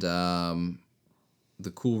 And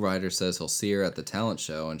the Cool Rider says he'll see her at the talent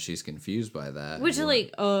show, and she's confused by that. Which is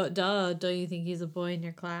like, duh, don't you think he's a boy in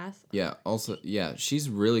your class? Yeah, also, yeah, she's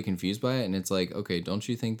really confused by it, and it's like, okay, don't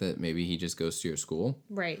you think that maybe he just goes to your school?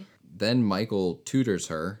 Right. Then Michael tutors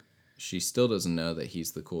her. She still doesn't know that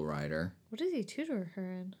he's the Cool Rider. What does he tutor her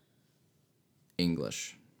in?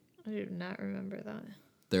 English. I do not remember that.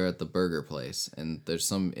 They're at the burger place, and there's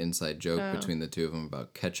some inside joke Oh. between the two of them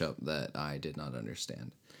about ketchup that I did not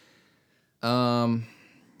understand.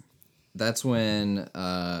 That's when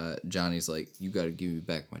Johnny's like, you got to give me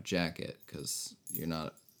back my jacket because you're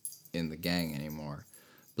not in the gang anymore.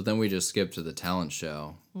 But then we just skip to the talent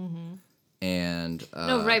show. Mm-hmm. And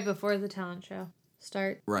No, right before the talent show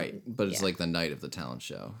start. right, but it's Yeah. like the night of the talent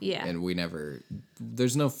show. Yeah. And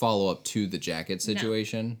there's no follow-up to the jacket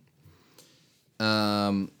situation.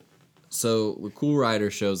 So the Cool Rider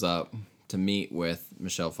shows up to meet with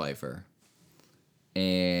Michelle Pfeiffer.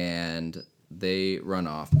 And they run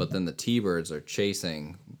off, but then the T-Birds are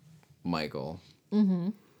chasing Michael. Mm-hmm.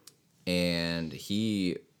 And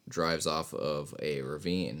he drives off of a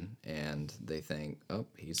ravine, and they think, oh,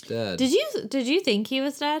 he's dead. Did you think he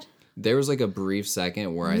was dead? There was like a brief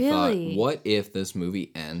second where I Really? thought, what if this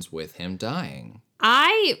movie ends with him dying?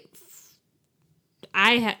 I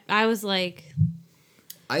was like,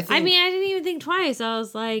 I think, I mean, I didn't even think twice. I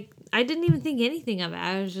was like, I didn't even think anything of it.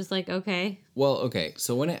 I was just like, okay. well, okay,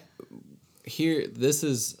 so I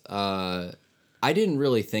didn't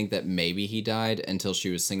really think that maybe he died until she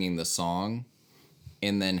was singing the song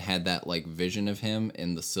and then had that like vision of him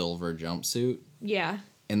in the silver jumpsuit. Yeah.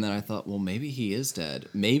 And then I thought, well, maybe he is dead.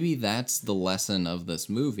 Maybe that's the lesson of this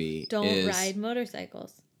movie. Don't ride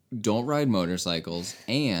motorcycles. Don't ride motorcycles,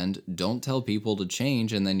 and don't tell people to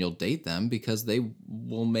change and then you'll date them because they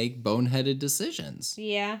will make boneheaded decisions.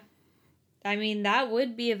 Yeah. I mean, that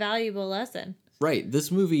would be a valuable lesson. Right.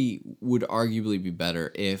 This movie would arguably be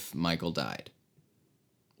better if Michael died.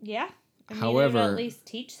 Yeah. I mean, However- it would at least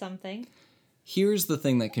teach something. Here's the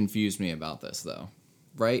thing that confused me about this, though.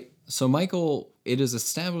 Right? So it is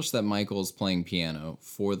established that Michael is playing piano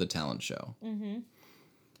for the talent show. Mm-hmm.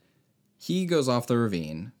 He goes off the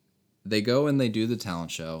ravine. They go and they do the talent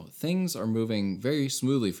show. Things are moving very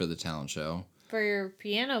smoothly for the talent show. For your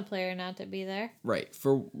piano player not to be there. Right.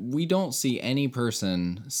 We don't see any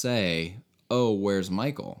person say, oh, where's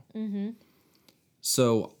Michael? Mm-hmm.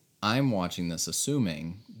 So I'm watching this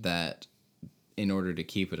assuming that in order to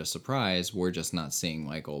keep it a surprise, we're just not seeing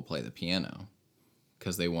Michael play the piano.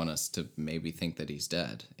 Because they want us to maybe think that he's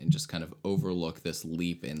dead and just kind of overlook this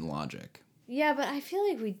leap in logic. Yeah, but I feel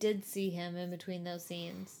like we did see him in between those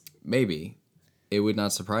scenes. Maybe. It would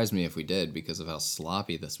not surprise me if we did because of how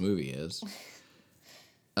sloppy this movie is.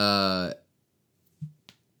 In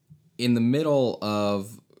the middle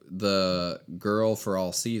of the Girl for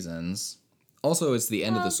All Seasons, also it's the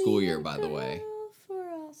end of the school year, by the way. For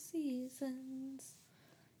all seasons.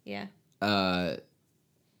 Yeah.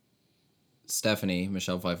 Stephanie,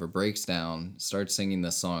 Michelle Pfeiffer, breaks down, starts singing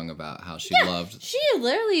this song about how she loved... She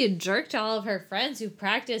literally jerked all of her friends who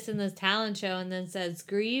practiced in this talent show and then said,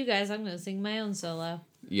 screw you guys, I'm going to sing my own solo.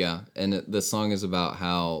 Yeah, and the song is about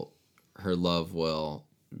how her love will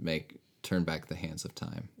turn back the hands of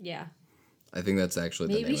time. Yeah. I think that's actually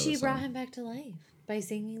the name Maybe of she the song. brought him back to life by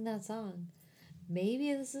singing that song.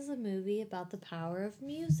 Maybe this is a movie about the power of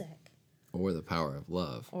music. Or the power of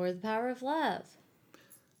love. Or the power of love.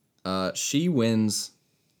 She wins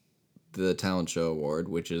the talent show award,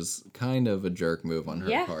 which is kind of a jerk move on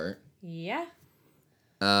her part. Yeah.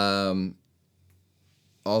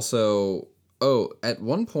 Also, at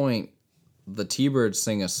one point, the T-Birds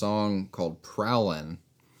sing a song called Prowlin',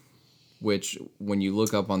 which, when you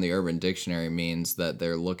look up on the Urban Dictionary, means that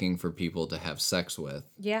they're looking for people to have sex with.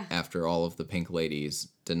 Yeah. After all of the Pink Ladies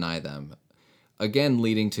deny them. Again,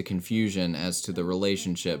 leading to confusion as to the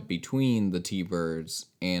relationship between the T-Birds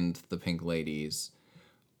and the Pink Ladies,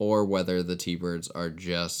 or whether the T-Birds are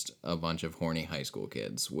just a bunch of horny high school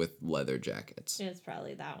kids with leather jackets. It's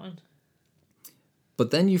probably that one. But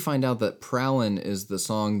then you find out that Prowlin' is the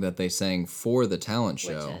song that they sang for the talent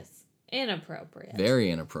show. Which is inappropriate. Very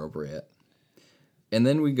inappropriate. And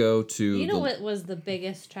then we go to... You know what was the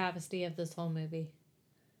biggest travesty of this whole movie?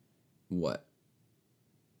 What?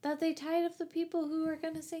 That they tied up the people who were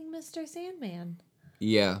going to sing Mr. Sandman.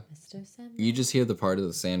 Yeah. Mr. Sandman. You just hear the part of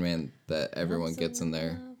the Sandman that everyone gets in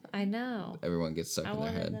there. I know. Everyone gets stuck I in their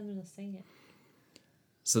wanted head. them to sing it.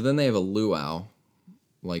 So then they have a luau,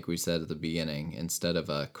 like we said at the beginning, instead of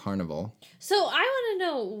a carnival. So I want to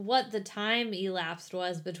know what the time elapsed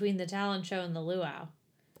was between the talent show and the luau.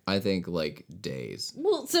 I think like days.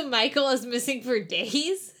 Well, so Michael is missing for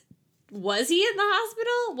days? Was he in the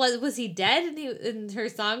hospital? Was he dead and her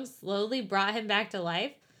song slowly brought him back to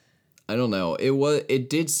life? I don't know. It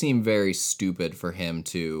did seem very stupid for him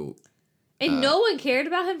to... And no one cared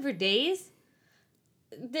about him for days?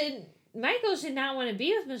 Then Michael should not want to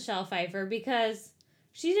be with Michelle Pfeiffer because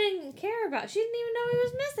she didn't care about... She didn't even know he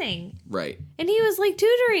was missing. Right. And he was like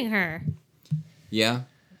tutoring her. Yeah.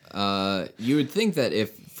 You would think that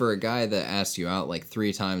if for a guy that asked you out like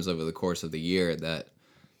 3 times over the course of the year that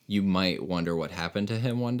you might wonder what happened to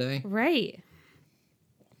him one day. Right.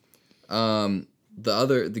 The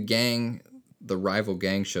rival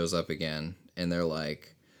gang shows up again, and they're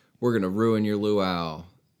like, we're going to ruin your luau.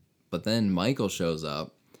 But then Michael shows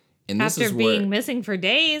up, and this After is being missing for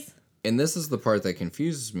days. And this is the part that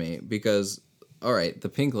confuses me, because, all right, the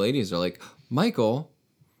Pink Ladies are like, Michael,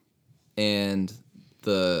 and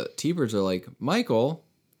the T-Birds are like, Michael,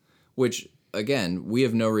 which again, we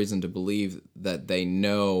have no reason to believe that they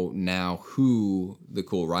know now who the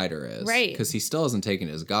cool rider is. Right. Because he still hasn't taken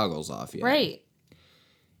his goggles off yet. Right.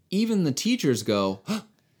 Even the teachers go,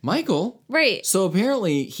 Michael? Right. So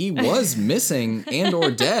apparently he was missing and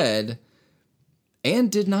or dead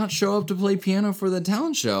and did not show up to play piano for the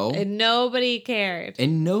talent show. And nobody cared.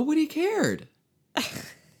 And nobody cared.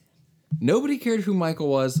 Nobody cared who Michael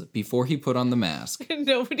was before he put on the mask.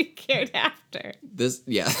 Nobody cared after.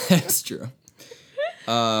 Yeah, that's true.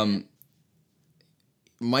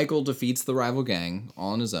 Michael defeats the rival gang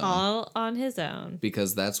all on his own. All on his own.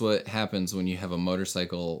 Because that's what happens when you have a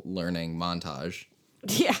motorcycle learning montage.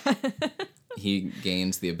 Yeah. He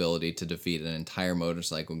gains the ability to defeat an entire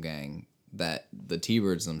motorcycle gang that the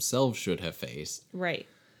T-Birds themselves should have faced. Right.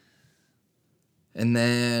 And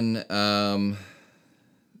then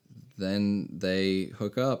they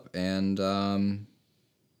hook up and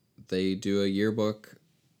they do a yearbook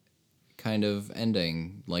kind of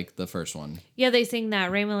ending like the first one. Yeah, they sing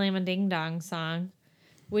that Rayma Lama Ding Dong song,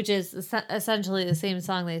 which is essentially the same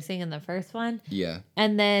song they sing in the first one. Yeah.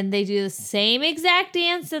 And then they do the same exact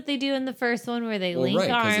dance that they do in the first one where they link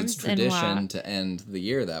arms because it's tradition and walk. to end the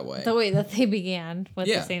year that way. The way that they began with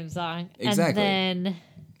Yeah, the same song. exactly. And then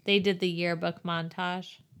they did the yearbook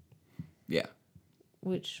montage, Yeah.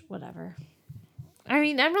 which, whatever. I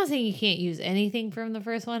mean, I'm not saying you can't use anything from the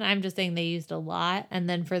first one. I'm just saying they used a lot. And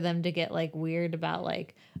then for them to get, like, weird about,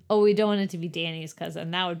 like, oh, we don't want it to be Danny's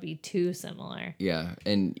cousin. That would be too similar. Yeah,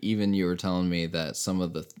 and even you were telling me that some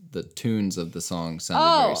of the tunes of the song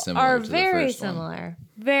sounded very similar are to very the first similar.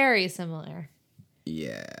 Very similar.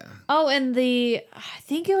 Yeah. Oh, and I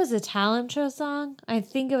think it was a talent show song. I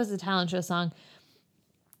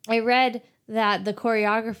read that the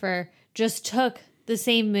choreographer just took the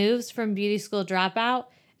same moves from Beauty School Dropout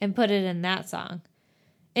and put it in that song.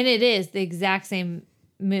 And it is the exact same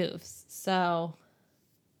moves. So,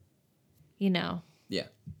 Yeah.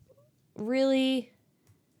 really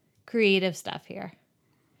creative stuff here.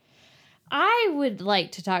 I would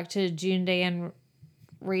like to talk to June Day and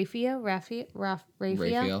Raphael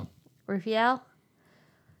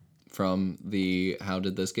From the How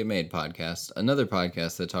Did This Get Made podcast, another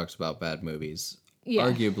podcast that talks about bad movies. Yeah.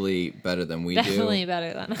 Arguably better than we Definitely do.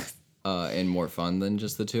 better than us. And more fun than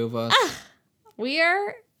just the two of us. We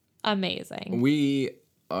are amazing. We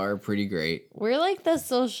are pretty great. We're like the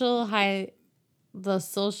social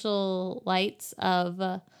lights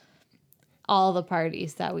of all the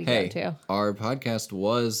parties that we Hey, go to. our podcast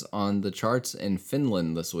was on the charts in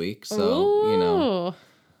Finland this week, so Ooh. no,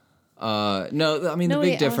 I mean No, the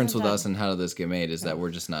big wait, I difference wasn't with done. us and How Did This Get Made is that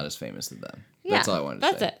we're just not as famous as them. Yeah, That's all I wanted to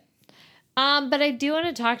say. That's it. But I do want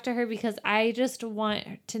to talk to her because I just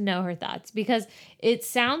want to know her thoughts, because it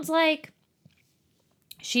sounds like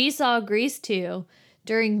she saw Grease 2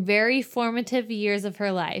 during very formative years of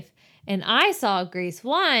her life, and I saw Grease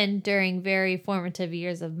 1 during very formative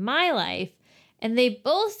years of my life, and they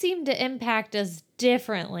both seem to impact us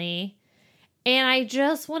differently. And I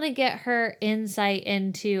just want to get her insight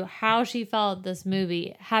into how she felt this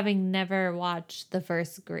movie, having never watched the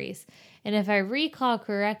first Grease. And if I recall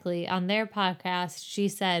correctly, on their podcast, she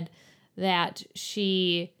said that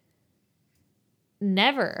she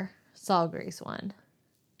never saw Grease 1.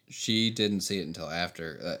 She didn't see it until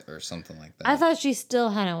after or something like that. I thought she still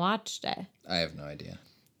hadn't watched it. I have no idea.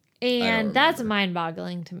 And that's remember.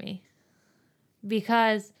 mind-boggling to me.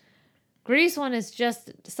 Because Grease 1 is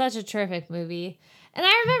just such a terrific movie. And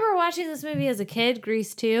I remember watching this movie as a kid,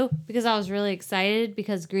 Grease 2, because I was really excited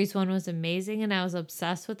because Grease 1 was amazing and I was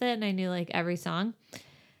obsessed with it and I knew like every song.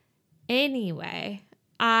 Anyway,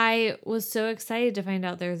 I was so excited to find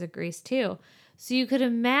out there was a Grease 2. So you could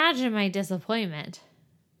imagine my disappointment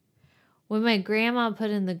when my grandma put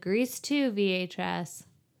in the Grease 2 VHS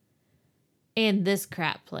and this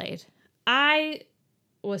crap played. I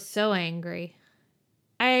was so angry.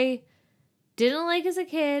 I didn't like it as a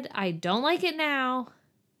kid. I don't like it now.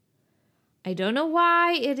 I don't know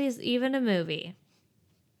why it is even a movie.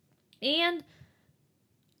 And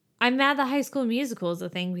I'm mad that High School Musical is a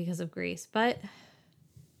thing because of Grease, but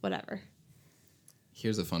whatever.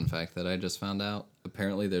 Here's a fun fact that I just found out.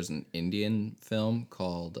 Apparently there's an Indian film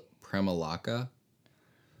called Premalaka,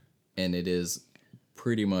 and it is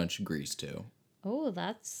pretty much Grease 2. Oh,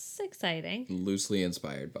 that's exciting. Loosely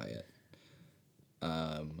inspired by it.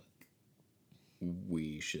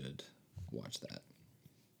 We should watch that.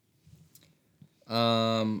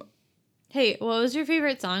 Hey, what was your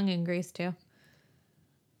favorite song in Grease 2?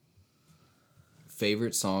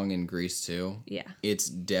 favorite song in Grease 2, Yeah. it's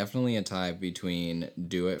definitely a tie between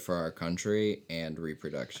Do It For Our Country and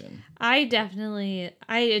Reproduction. I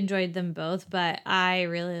enjoyed them both, but I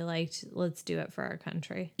really liked Let's Do It For Our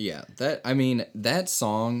Country. Yeah, that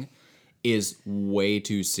song is way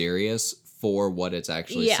too serious for what it's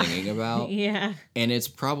actually Yeah. singing about. Yeah. And it's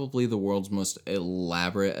probably the world's most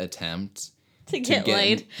elaborate attempt To get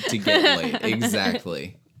laid. To get laid,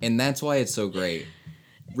 exactly. And that's why it's so great.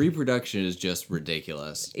 Reproduction is just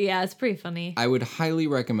ridiculous. Yeah, it's pretty funny. I would highly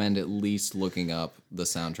recommend at least looking up the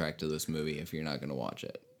soundtrack to this movie if you're not going to watch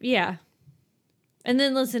it. Yeah. And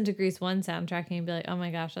then listen to Grease 1 soundtrack and you'd be like, oh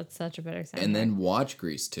my gosh, that's such a better soundtrack. And then watch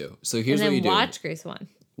Grease 2. So and here's what then you do. watch Grease 1.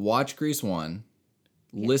 Watch Grease 1.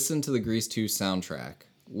 Listen to the Grease 2 soundtrack.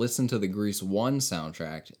 Listen to the Grease 1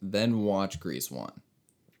 soundtrack. Then watch Grease 1.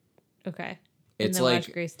 Okay. It's and then like...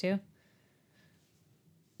 watch Grease 2?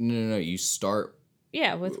 No. You start...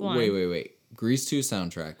 Yeah, with 1. Wait. Grease 2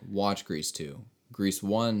 soundtrack. Watch Grease 2. Grease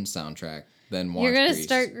 1 soundtrack. Then watch You're going to Grease.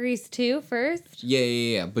 start Grease 2 first?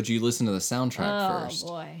 Yeah. But you listen to the soundtrack first.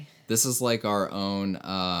 Oh, boy. This is like our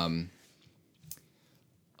own...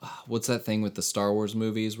 what's that thing with the Star Wars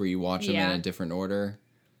movies where you watch them in a different order?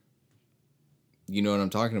 You know what I'm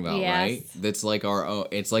talking about, right? That's like our own...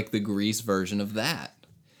 It's like the Grease version of that.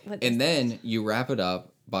 And then you wrap it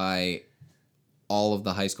up by... all of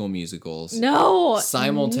the High School Musicals. No!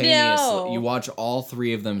 Simultaneously. No. You watch all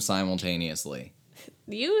 3 of them simultaneously.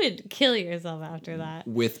 You would kill yourself after that.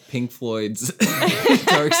 With Pink Floyd's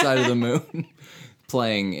Dark Side of the Moon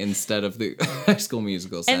playing instead of the High School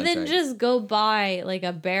Musical soundtrack. And then just go buy like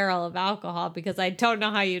a barrel of alcohol because I don't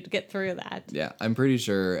know how you'd get through that. Yeah, I'm pretty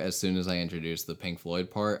sure as soon as I introduced the Pink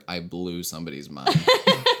Floyd part, I blew somebody's mind.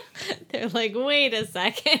 They're like, wait a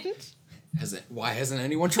second. Why hasn't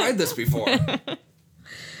anyone tried this before?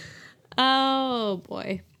 Oh,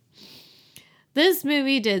 boy. This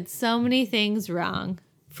movie did so many things wrong.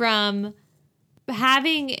 From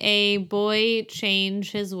having a boy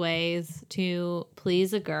change his ways to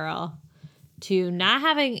please a girl, to not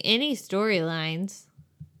having any storylines,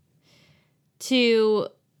 to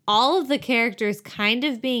all of the characters kind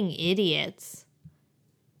of being idiots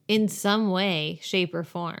in some way, shape, or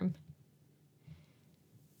form.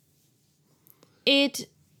 It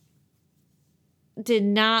did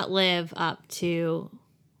not live up to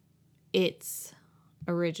its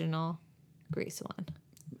original Grease 1.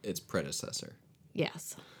 Its predecessor.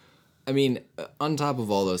 Yes. I mean, on top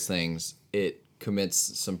of all those things, it commits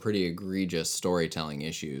some pretty egregious storytelling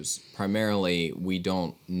issues. Primarily, we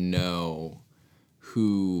don't know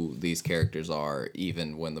who these characters are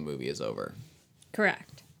even when the movie is over.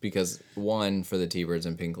 Correct. Because, one, for the T-Birds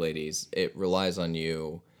and Pink Ladies, it relies on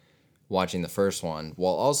you watching the first one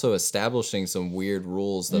while also establishing some weird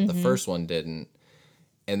rules that the first one didn't.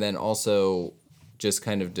 And then also just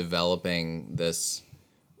kind of developing this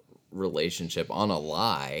relationship on a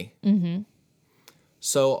lie. Mm-hmm.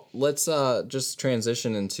 So let's just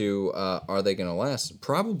transition into Are They Gonna Last?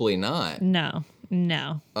 Probably not. No.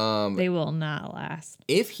 They will not last.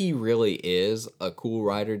 If he really is a cool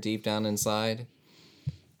writer deep down inside,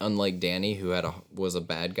 unlike Danny, who was a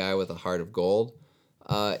bad guy with a heart of gold,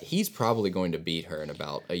 he's probably going to beat her in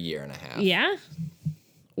about a year and a half. Yeah.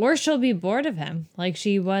 Or she'll be bored of him, like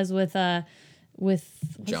she was with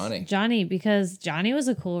Johnny. Johnny, because Johnny was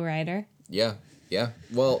a cool writer. Yeah.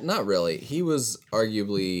 Well, not really. He was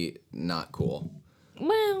arguably not cool.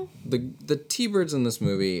 Well, The T-Birds in this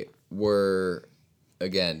movie were,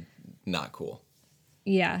 again, not cool.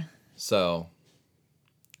 yeah. So,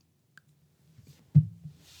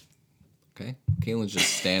 okay. Caitlin's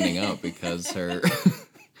just standing up because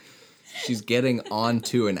she's getting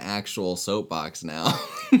onto an actual soapbox now.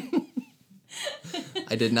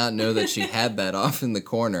 I did not know that she had that off in the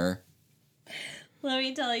corner. Let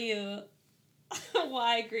me tell you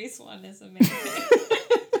why Grease 1 is amazing.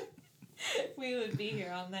 We would be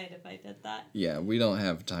here all night if I did that. Yeah, we don't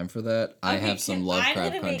have time for that. I have some Lovecraft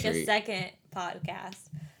I'm gonna make Country. a second podcast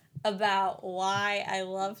about why I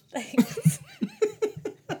love things.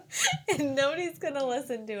 And nobody's gonna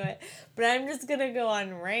listen to it. But I'm just gonna go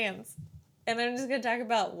on rants. And I'm just gonna talk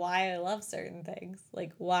about why I love certain things.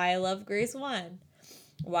 Like why I love Grease 1.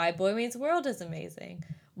 Why Boy Meets World is amazing.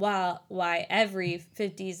 Why every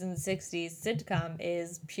 50s and 60s sitcom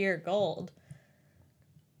is pure gold.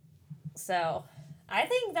 So, I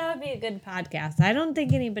think that would be a good podcast. I don't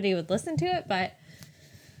think anybody would listen to it, but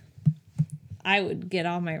I would get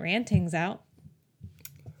all my rantings out.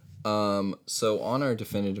 So on our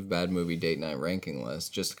definitive bad movie date night ranking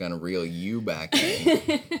list, just to kind of reel you back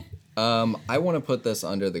in, I want to put this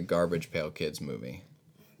under the Garbage Pail Kids movie.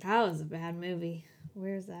 That was a bad movie.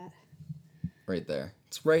 Where's that? right there.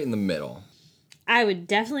 It's right in the middle. I would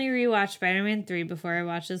definitely rewatch Spider-Man 3 before I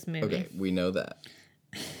watch this movie. Okay, we know that.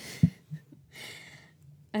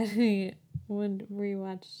 I would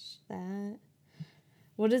rewatch that.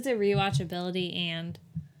 What is it? Rewatchability and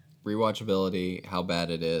Rewatchability, how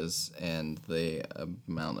bad it is, and the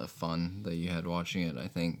amount of fun that you had watching it, I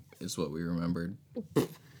think, is what we remembered.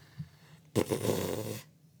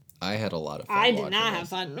 I had a lot of fun. I did watching not this. have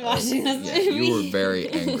fun watching this Yeah, movie. you were very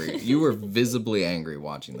angry. You were visibly angry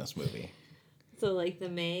watching this movie. So like the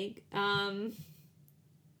Meg.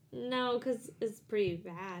 No, because it's pretty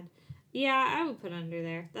bad. Yeah, I would put Under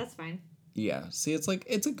there. That's fine. Yeah, see, it's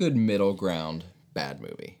a good middle ground bad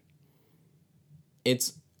movie.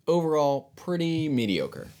 It's overall pretty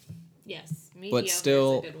mediocre, Yes, mediocre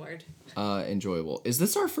still- is a good word. enjoyable. Is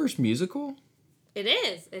this our first musical? It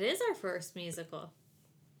is. It is our first musical.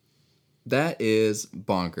 That is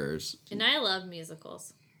bonkers. And I love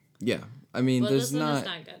musicals. Yeah, I mean, But there's this one not. is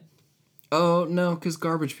not good. Oh no, because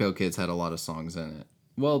Garbage Pail Kids had a lot of songs in it.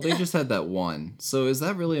 Well, they just had that one. So is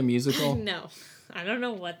that really a musical? No, I don't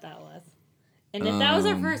know what that was. And if that was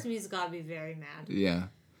our first musical, I'd be very mad. Yeah,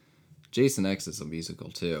 Jason X is a musical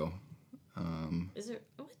too. Is there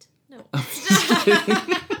what? No.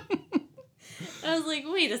 I was like,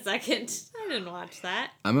 wait a second. I didn't watch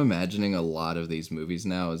that. I'm imagining a lot of these movies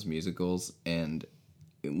now as musicals, and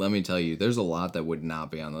let me tell you, there's a lot that would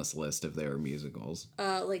not be on this list if they were musicals.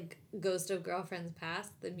 Like Ghost of Girlfriends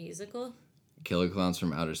Past, the musical. Killer Clowns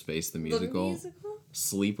from Outer Space, the musical. The musical?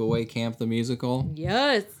 Sleepaway Camp, the musical.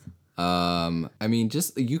 Yes. I mean,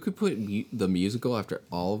 just you could put the musical after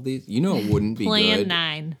all of these. You know, it wouldn't be Plan good.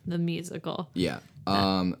 9, the musical. Yeah.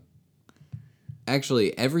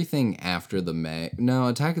 Actually, everything after the Meg. No,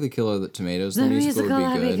 Attack of the Killer Tomatoes, the musical would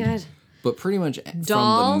that'd be good. But pretty much from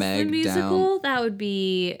Dolls, the Meg the musical? down. That would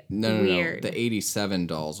be No. weird. The 87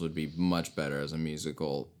 Dolls would be much better as a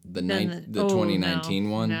musical. The Than the oh, 2019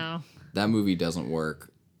 no, one. No. That movie doesn't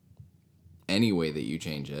work any way that you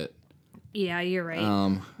change it. Yeah, you're right.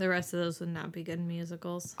 Um, The rest of those would not be good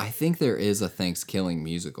musicals. I think there is a Thanksgiving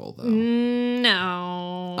musical though.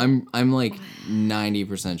 No. I'm like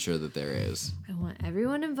 90% sure that there is. I want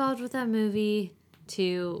everyone involved with that movie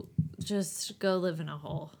to just go live in a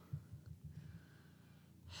hole.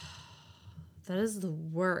 That is the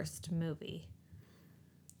worst movie.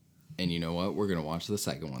 And you know what? We're gonna watch the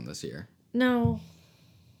second one this year. No.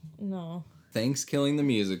 Thanksgiving the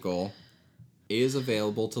musical is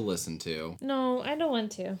available to listen to. No, I don't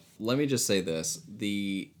want to. Let me just say this.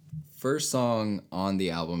 The first song on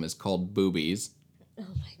the album is called Boobies. Oh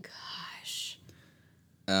my gosh.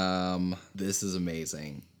 This is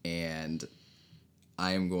amazing. And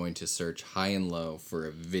I am going to search high and low for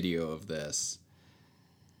a video of this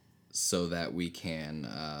so that we can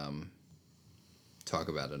talk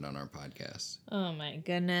about it on our podcast. Oh my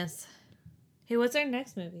goodness. Hey, what's our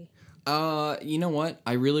next movie? You know what?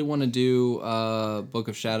 I really want to do Book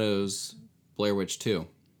of Shadows, Blair Witch 2.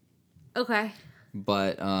 Okay.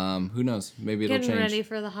 But who knows? Maybe it'll Getting change. ready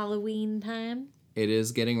for the Halloween time. It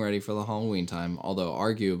is getting ready for the Halloween time, although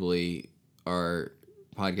arguably our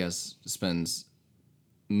podcast spends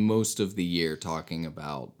most of the year talking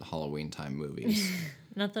about Halloween time movies.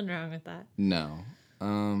 Nothing wrong with that. No.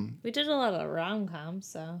 We did a lot of rom-coms,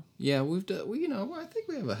 so. Yeah, we've done, I think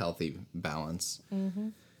we have a healthy balance. Mm-hmm.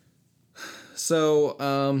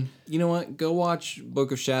 So, you know what? Go watch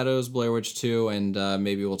Book of Shadows, Blair Witch 2, and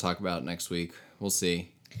maybe we'll talk about it next week. We'll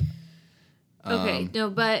see. Okay, no,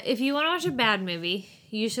 but if you want to watch a bad movie,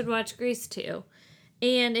 you should watch Grease 2.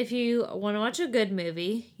 And if you want to watch a good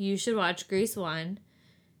movie, you should watch Grease 1.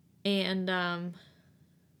 And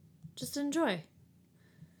just enjoy.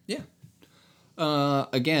 Yeah.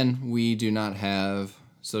 Again, we do not have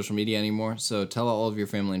social media anymore, so tell all of your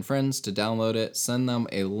family and friends to download it. Send them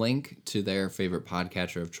a link to their favorite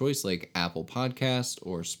podcatcher of choice, like Apple Podcast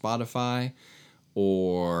or Spotify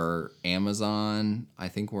or Amazon. I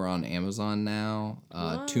think we're on Amazon now.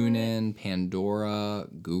 TuneIn, Pandora,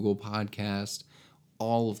 Google Podcast,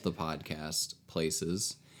 all of the podcast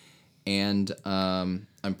places. And I'm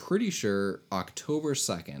pretty sure October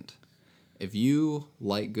 2nd, if you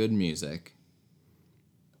like good music,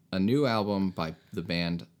 a new album by the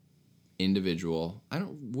band Individual.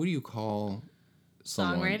 What do you call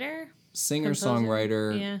someone? Songwriter?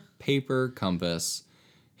 Singer-songwriter, Yeah. Paper Compass.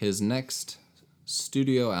 His next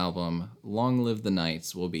studio album, Long Live the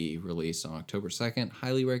Nights, will be released on October 2nd.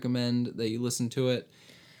 Highly recommend that you listen to it.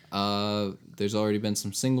 There's already been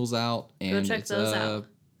some singles out, and check it's those out.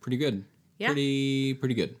 pretty good. Yeah. Pretty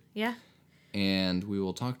good. Yeah. And we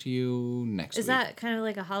will talk to you next week. Is that kind of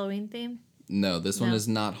like a Halloween theme? No, this one No. is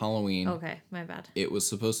not Halloween. Okay, my bad. It was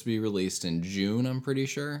supposed to be released in June, I'm pretty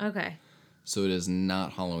sure. Okay. So it is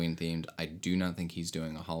not Halloween themed. I do not think he's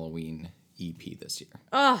doing a Halloween EP this year.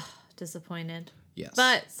 Oh, disappointed. Yes.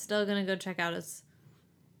 But still gonna go check out his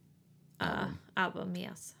album.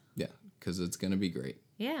 Yes. Yeah, because it's going to be great.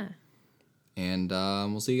 Yeah. And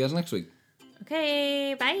we'll see you guys next week.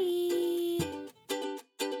 Okay. Bye.